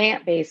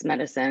plant-based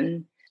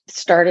medicine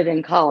started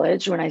in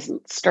college when I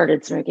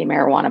started smoking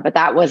marijuana, but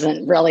that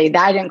wasn't really,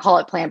 I didn't call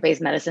it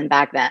plant-based medicine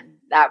back then.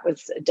 That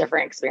was a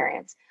different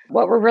experience.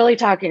 What we're really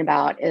talking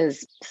about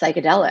is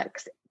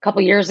psychedelics. A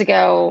couple years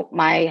ago,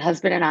 my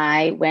husband and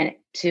I went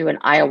to an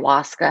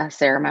ayahuasca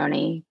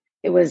ceremony.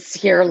 It was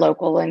here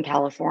local in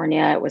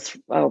California. It was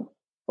a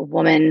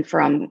woman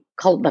from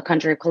the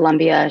country of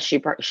Colombia.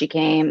 She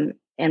came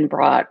and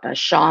brought a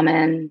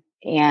shaman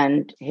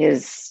and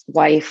his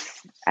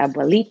wife,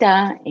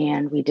 Abuelita,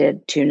 and we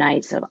did 2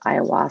 nights of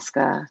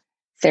ayahuasca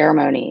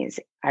ceremonies.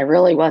 I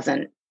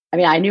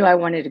knew I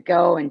wanted to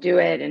go and do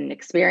it and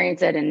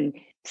experience it and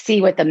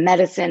see what the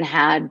medicine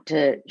had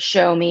to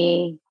show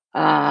me.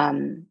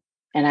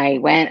 And I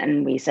went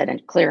and we set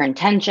clear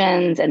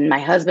intentions. And my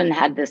husband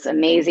had this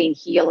amazing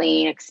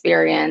healing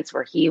experience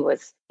where he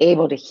was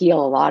able to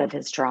heal a lot of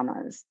his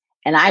traumas.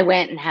 And I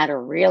went and had a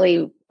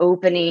really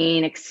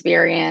opening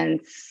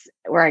experience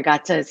where I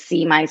got to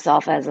see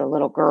myself as a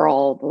little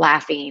girl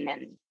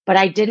laughing. But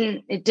I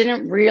didn't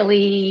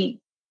really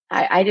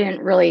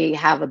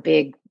have a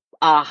big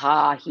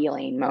aha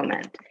healing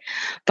moment.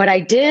 But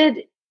it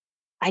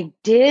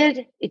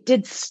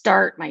did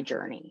start my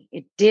journey.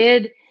 It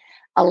did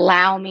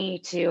allow me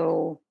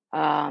to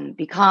have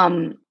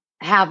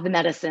the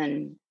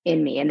medicine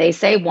in me. And they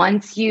say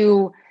once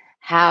you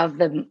have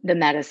the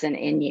medicine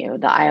in you,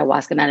 the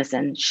ayahuasca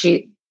medicine,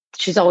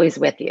 she's always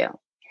with you.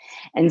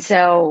 And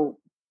so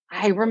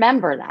I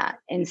remember that.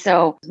 And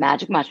so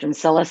magic mushroom,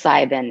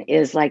 psilocybin,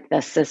 is like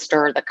the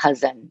sister, the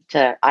cousin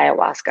to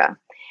ayahuasca.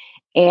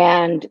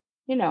 And,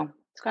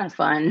 it's kind of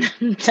fun.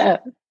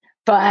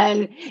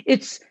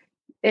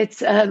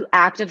 It's an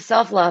act of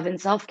self-love and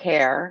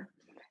self-care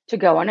to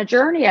go on a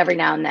journey every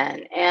now and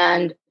then.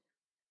 And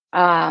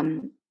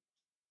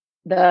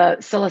the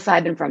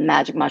psilocybin from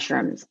magic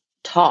mushrooms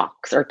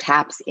talks or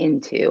taps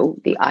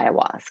into the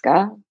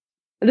ayahuasca.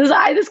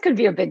 This could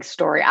be a big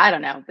story. I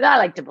don't know, but I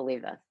like to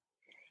believe this.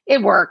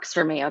 It works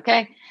for me,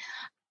 okay?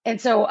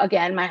 And so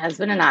again, my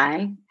husband and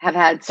I have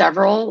had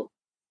several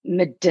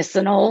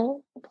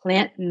medicinal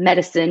plant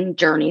medicine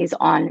journeys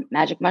on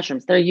magic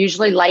mushrooms. They're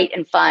usually light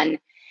and fun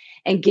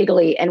and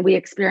giggly, and we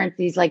experience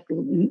these like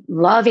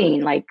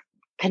loving, like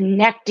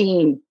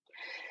connecting,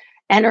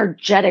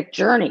 energetic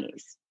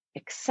journeys,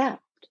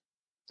 except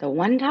the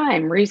one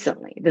time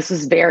recently, this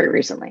was very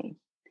recently,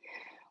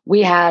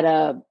 we had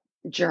a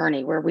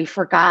journey where we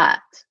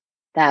forgot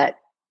that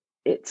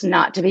it's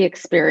not to be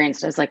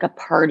experienced as like a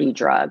party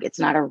drug. It's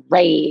not a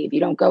rave. You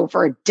don't go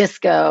for a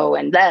disco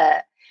and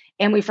that.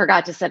 And we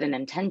forgot to set an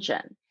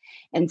intention.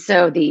 And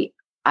so the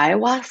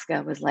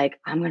ayahuasca was like,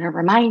 I'm going to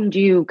remind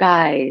you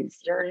guys,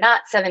 you're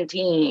not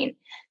 17.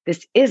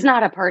 This is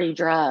not a party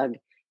drug.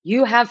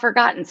 You have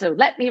forgotten. So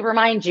let me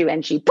remind you.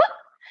 And she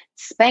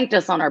spanked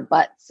us on our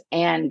butts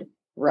and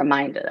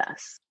reminded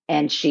us.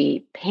 And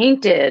she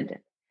painted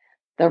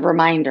the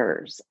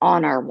reminders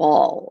on our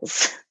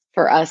walls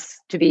for us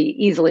to be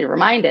easily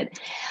reminded.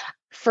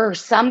 For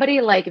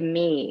somebody like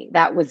me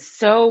that was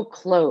so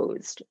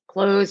closed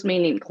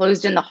meaning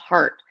closed in the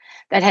heart,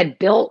 that had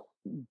built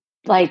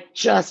like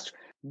just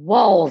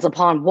walls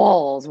upon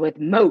walls with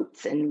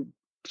moats and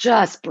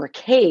just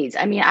brocades.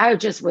 I mean, I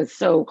just was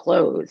so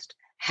closed.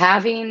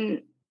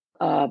 Having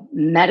a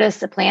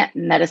plant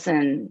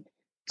medicine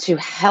to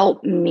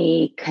help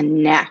me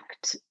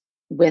connect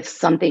with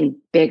something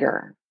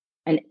bigger,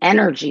 an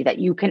energy that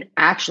you can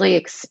actually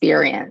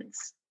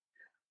experience,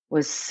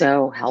 was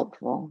so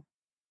helpful.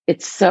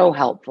 It's so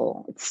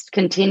helpful. It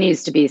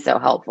continues to be so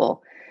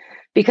helpful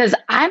because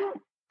I'm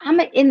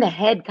in the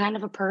head kind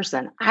of a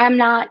person. I'm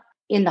not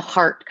in the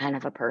heart kind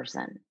of a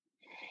person,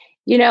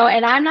 and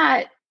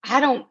I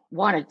don't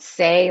want to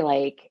say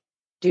like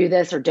do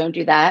this or don't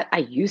do that. I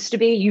used to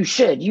be, you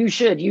should.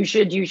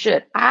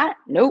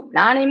 Nope,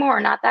 not anymore.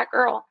 Not that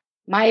girl.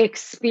 My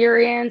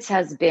experience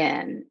has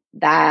been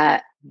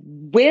that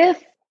I'm going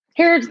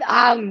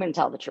to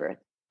tell the truth.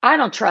 I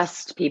don't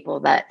trust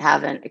people that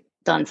haven't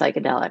done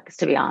psychedelics,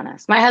 to be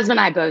honest. My husband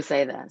and I both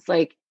say this.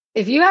 Like,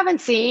 if you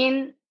haven't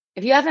seen,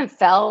 if you haven't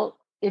felt,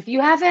 if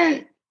you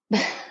haven't,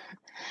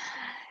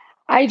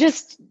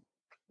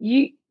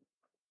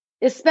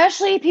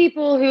 especially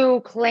people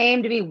who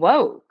claim to be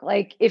woke,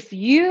 like if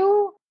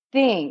you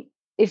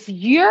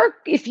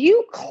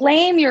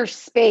claim your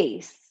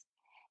space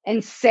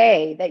and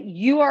say that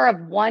you are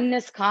of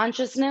oneness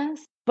consciousness,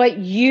 but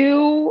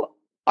you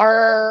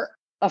are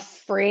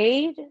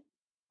afraid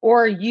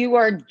or you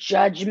are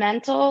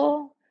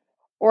judgmental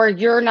or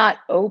you're not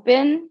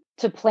open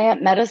to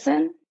plant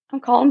medicine, I'm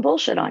calling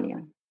bullshit on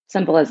you.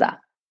 Simple as that.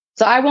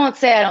 So I won't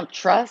say I don't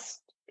trust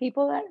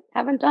people that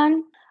haven't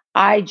done.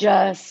 I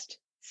just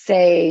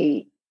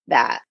say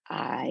that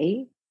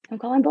I am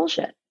calling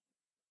bullshit.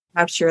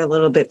 Perhaps you're a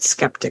little bit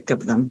skeptic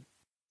of them.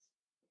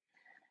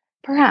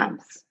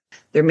 Perhaps.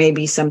 There may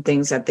be some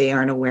things that they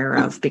aren't aware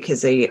of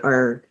because they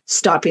are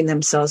stopping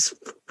themselves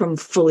from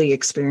fully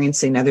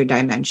experiencing other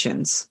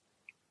dimensions.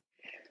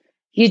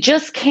 You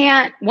just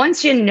can't,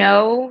 once you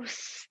know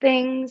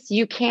things,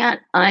 you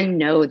can't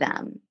unknow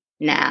them,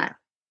 Nat.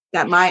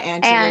 That my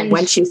answer,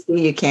 once you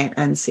see, you can't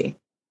unsee.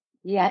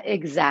 Yeah,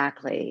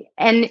 exactly.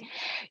 And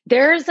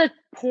there's a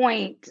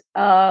point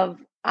of,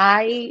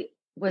 I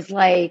was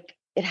like,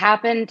 it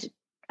happened,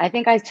 I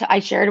think I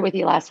shared it with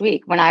you last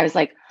week when I was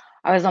like,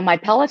 I was on my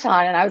Peloton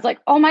and I was like,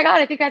 oh my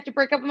God, I think I have to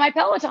break up with my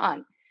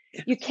Peloton.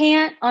 Yeah. You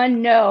can't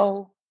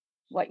unknow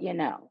what you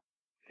know.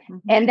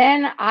 Mm-hmm. And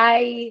then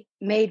I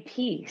made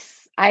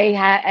peace.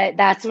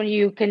 That's when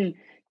you can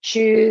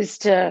choose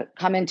to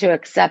come into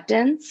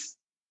acceptance.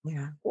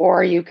 Yeah.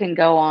 Or you can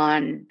go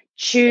on,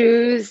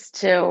 choose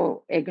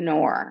to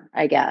ignore,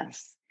 I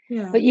guess.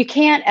 Yeah. But you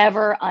can't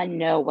ever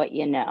unknow what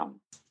you know.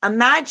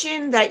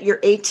 Imagine that you're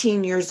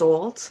 18 years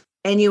old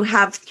and you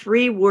have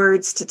 3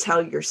 words to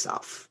tell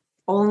yourself.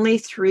 Only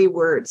 3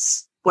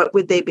 words. What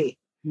would they be?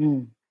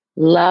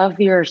 Love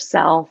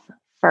yourself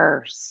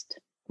first.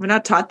 We're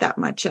not taught that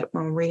much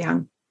when we're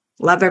young.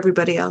 Love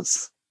everybody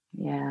else.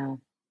 Yeah.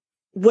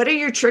 What are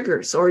your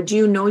triggers, or do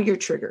you know your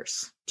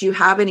triggers? Do you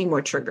have any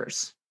more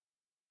triggers?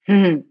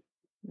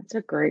 That's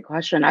a great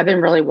question. I've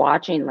been really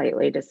watching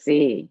lately to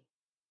see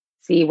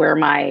where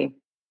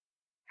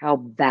how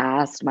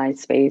vast my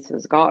space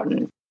has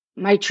gotten.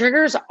 My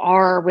triggers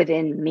are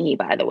within me,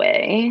 by the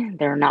way.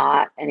 They're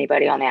not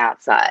anybody on the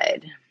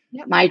outside.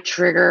 Yep. My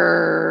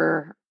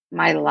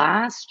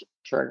last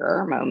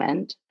trigger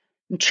moment,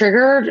 I'm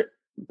triggered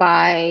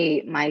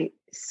by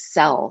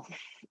myself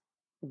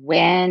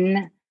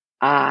when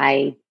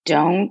I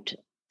don't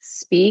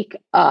speak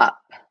up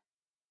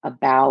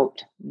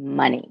about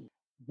money.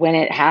 When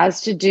it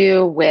has to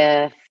do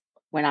with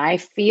when I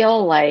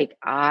feel like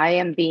I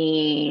am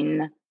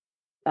being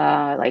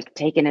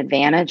taken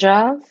advantage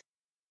of,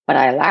 but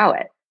I allow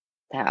it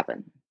to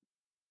happen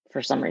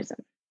for some reason.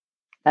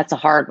 That's a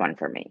hard one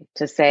for me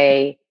to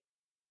say.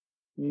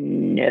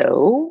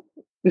 No,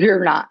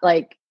 you're not.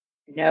 Like,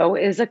 no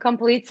is a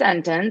complete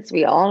sentence.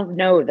 We all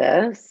know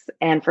this.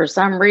 And for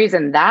some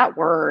reason, that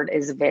word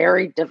is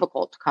very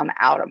difficult to come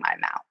out of my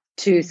mouth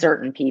to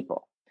certain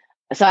people.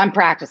 So I'm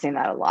practicing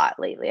that a lot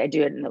lately. I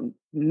do it in the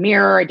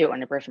mirror. I do it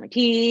when I brush my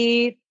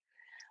teeth,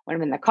 when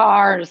I'm in the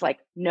car, just like,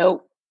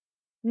 no.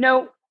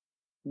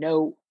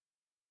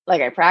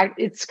 Like I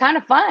practice. It's kind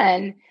of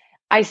fun.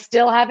 I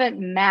still haven't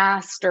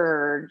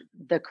mastered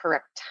the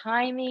correct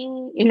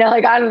timing. I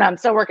don't know. I'm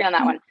still working on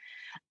that one.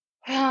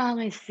 Let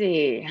me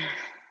see.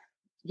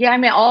 Yeah, I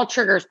mean, all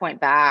triggers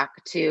point back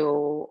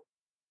to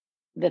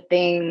the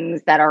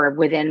things that are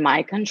within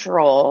my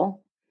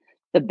control,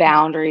 the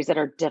boundaries that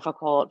are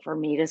difficult for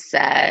me to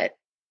set.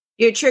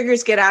 Your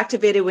triggers get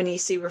activated when you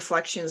see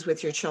reflections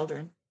with your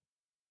children.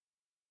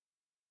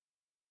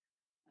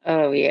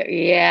 Oh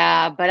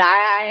yeah. But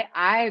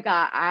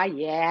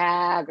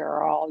yeah,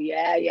 girl.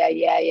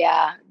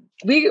 Yeah.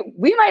 We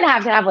might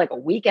have to have like a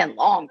weekend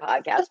long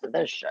podcast for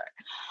this shit.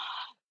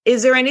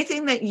 Is there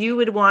anything that you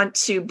would want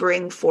to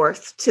bring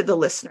forth to the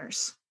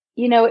listeners?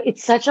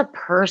 It's such a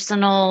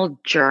personal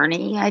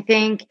journey. I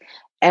think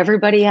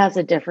everybody has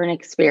a different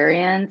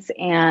experience.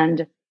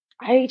 And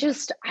I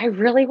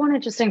really want to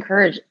just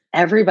encourage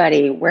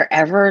everybody,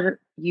 wherever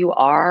you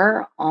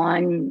are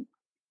on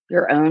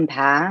your own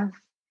path,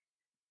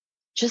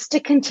 just to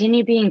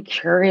continue being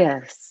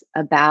curious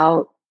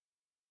about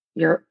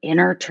your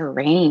inner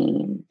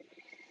terrain.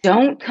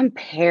 Don't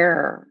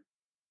compare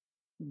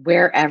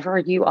wherever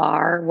you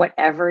are,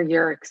 whatever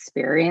your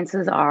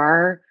experiences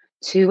are,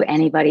 to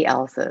anybody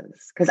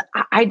else's. Because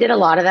I did a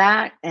lot of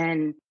that,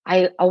 and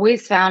I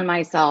always found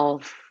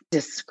myself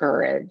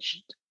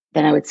discouraged.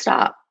 Then I would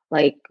stop.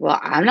 Like, well,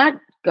 I'm not.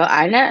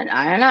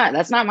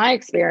 That's not my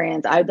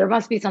experience. There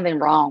must be something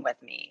wrong with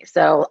me.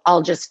 So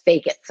I'll just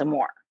fake it some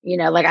more.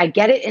 Like I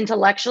get it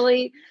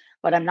intellectually,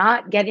 but I'm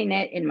not getting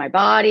it in my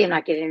body. I'm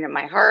not getting it in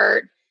my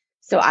heart.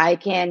 So I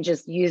can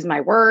just use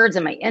my words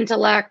and my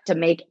intellect to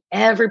make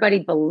everybody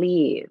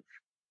believe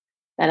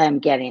that I'm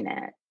getting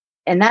it.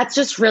 And that's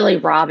just really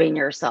robbing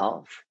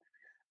yourself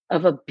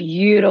of a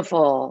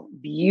beautiful,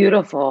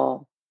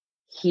 beautiful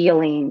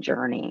healing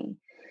journey.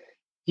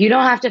 You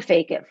don't have to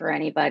fake it for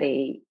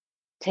anybody.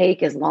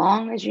 Take as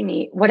long as you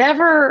need,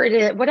 whatever it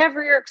is,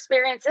 whatever your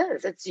experience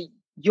is, it's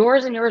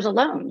yours and yours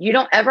alone. You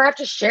don't ever have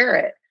to share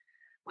it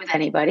with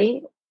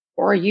anybody,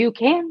 or you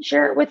can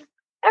share it with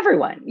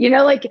everyone.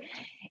 Like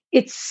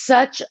it's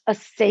such a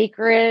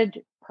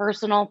sacred,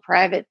 personal,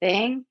 private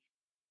thing.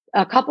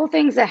 A couple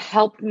things that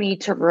helped me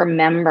to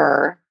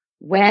remember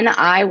when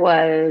I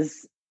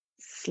was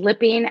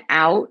slipping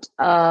out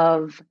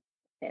of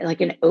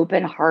like an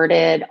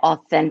open-hearted,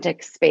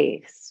 authentic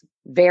space.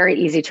 Very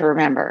easy to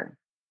remember.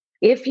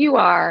 If you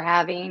are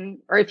having,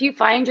 or if you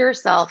find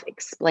yourself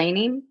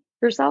explaining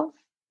yourself,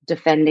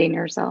 defending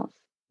yourself,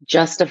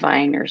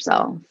 justifying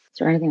yourself, is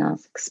there anything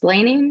else?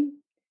 Explaining,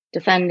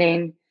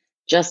 defending,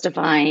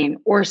 justifying,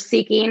 or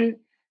seeking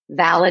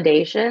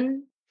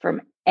validation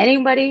from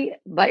anybody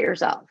but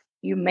yourself.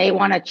 You may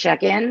want to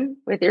check in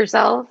with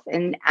yourself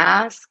and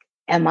ask,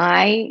 am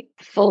I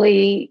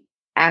fully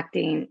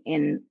acting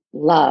in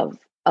love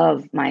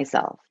of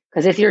myself?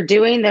 Because if you're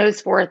doing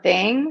those 4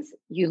 things,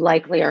 you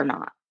likely are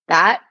not.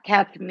 That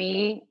kept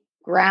me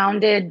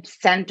grounded,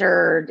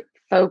 centered,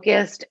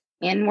 focused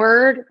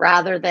inward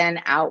rather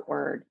than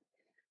outward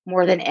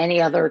more than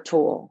any other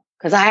tool.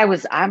 Because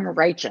I'm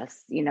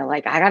righteous,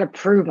 like I got to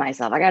prove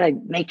myself. I got to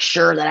make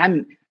sure that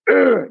I'm,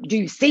 do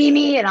you see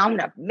me? And I'm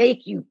going to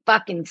make you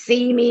fucking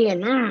see me.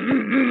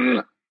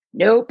 And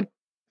nope.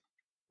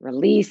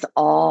 Release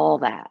all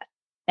that.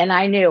 And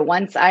I knew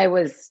once I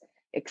was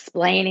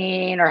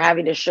explaining or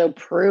having to show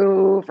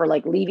proof or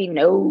like leaving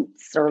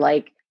notes or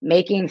like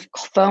making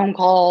phone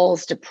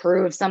calls to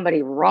prove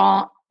somebody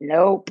wrong.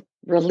 Nope.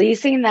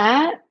 Releasing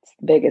that, it's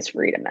the biggest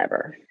freedom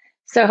ever.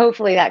 So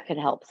hopefully that could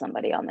help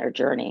somebody on their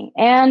journey.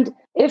 And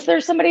if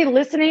there's somebody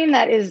listening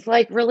that is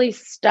like really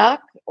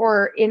stuck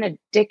or in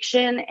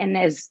addiction and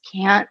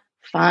can't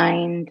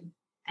find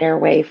their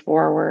way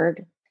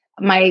forward,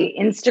 my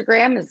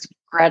Instagram is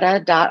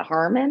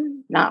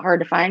Greta.Harmon. Not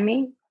hard to find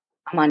me.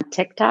 I'm on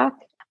TikTok.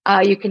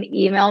 You can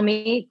email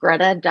me,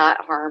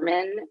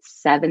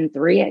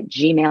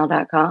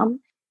 greta.harmon73@gmail.com.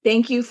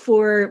 Thank you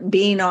for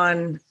being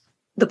on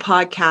the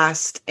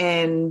podcast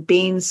and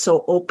being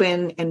so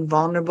open and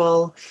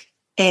vulnerable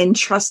and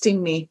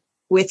trusting me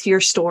with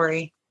your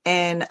story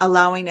and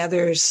allowing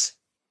others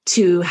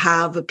to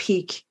have a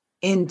peek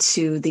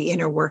into the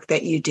inner work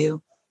that you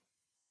do.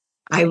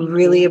 I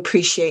really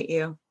appreciate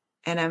you,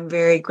 and I'm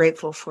very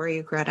grateful for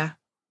you, Greta.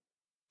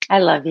 I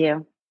love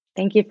you.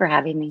 Thank you for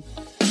having me.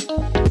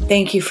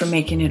 Thank you for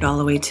making it all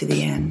the way to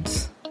the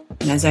end.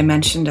 And as I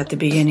mentioned at the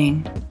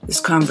beginning,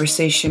 this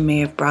conversation may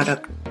have brought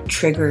up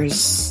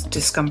triggers,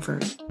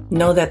 discomfort.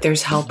 Know that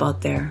there's help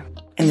out there.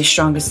 And the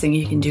strongest thing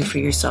you can do for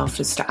yourself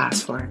is to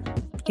ask for it.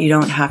 You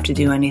don't have to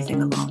do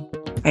anything alone.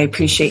 I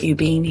appreciate you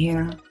being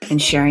here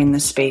and sharing the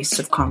space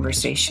of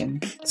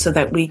conversation so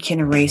that we can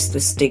erase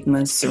the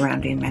stigmas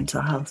surrounding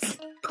mental health.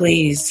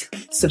 Please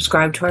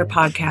subscribe to our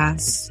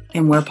podcast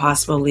and where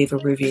possible, leave a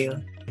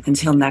review.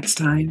 Until next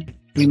time,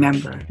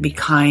 remember, be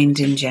kind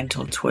and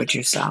gentle towards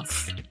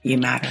yourself. You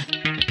matter.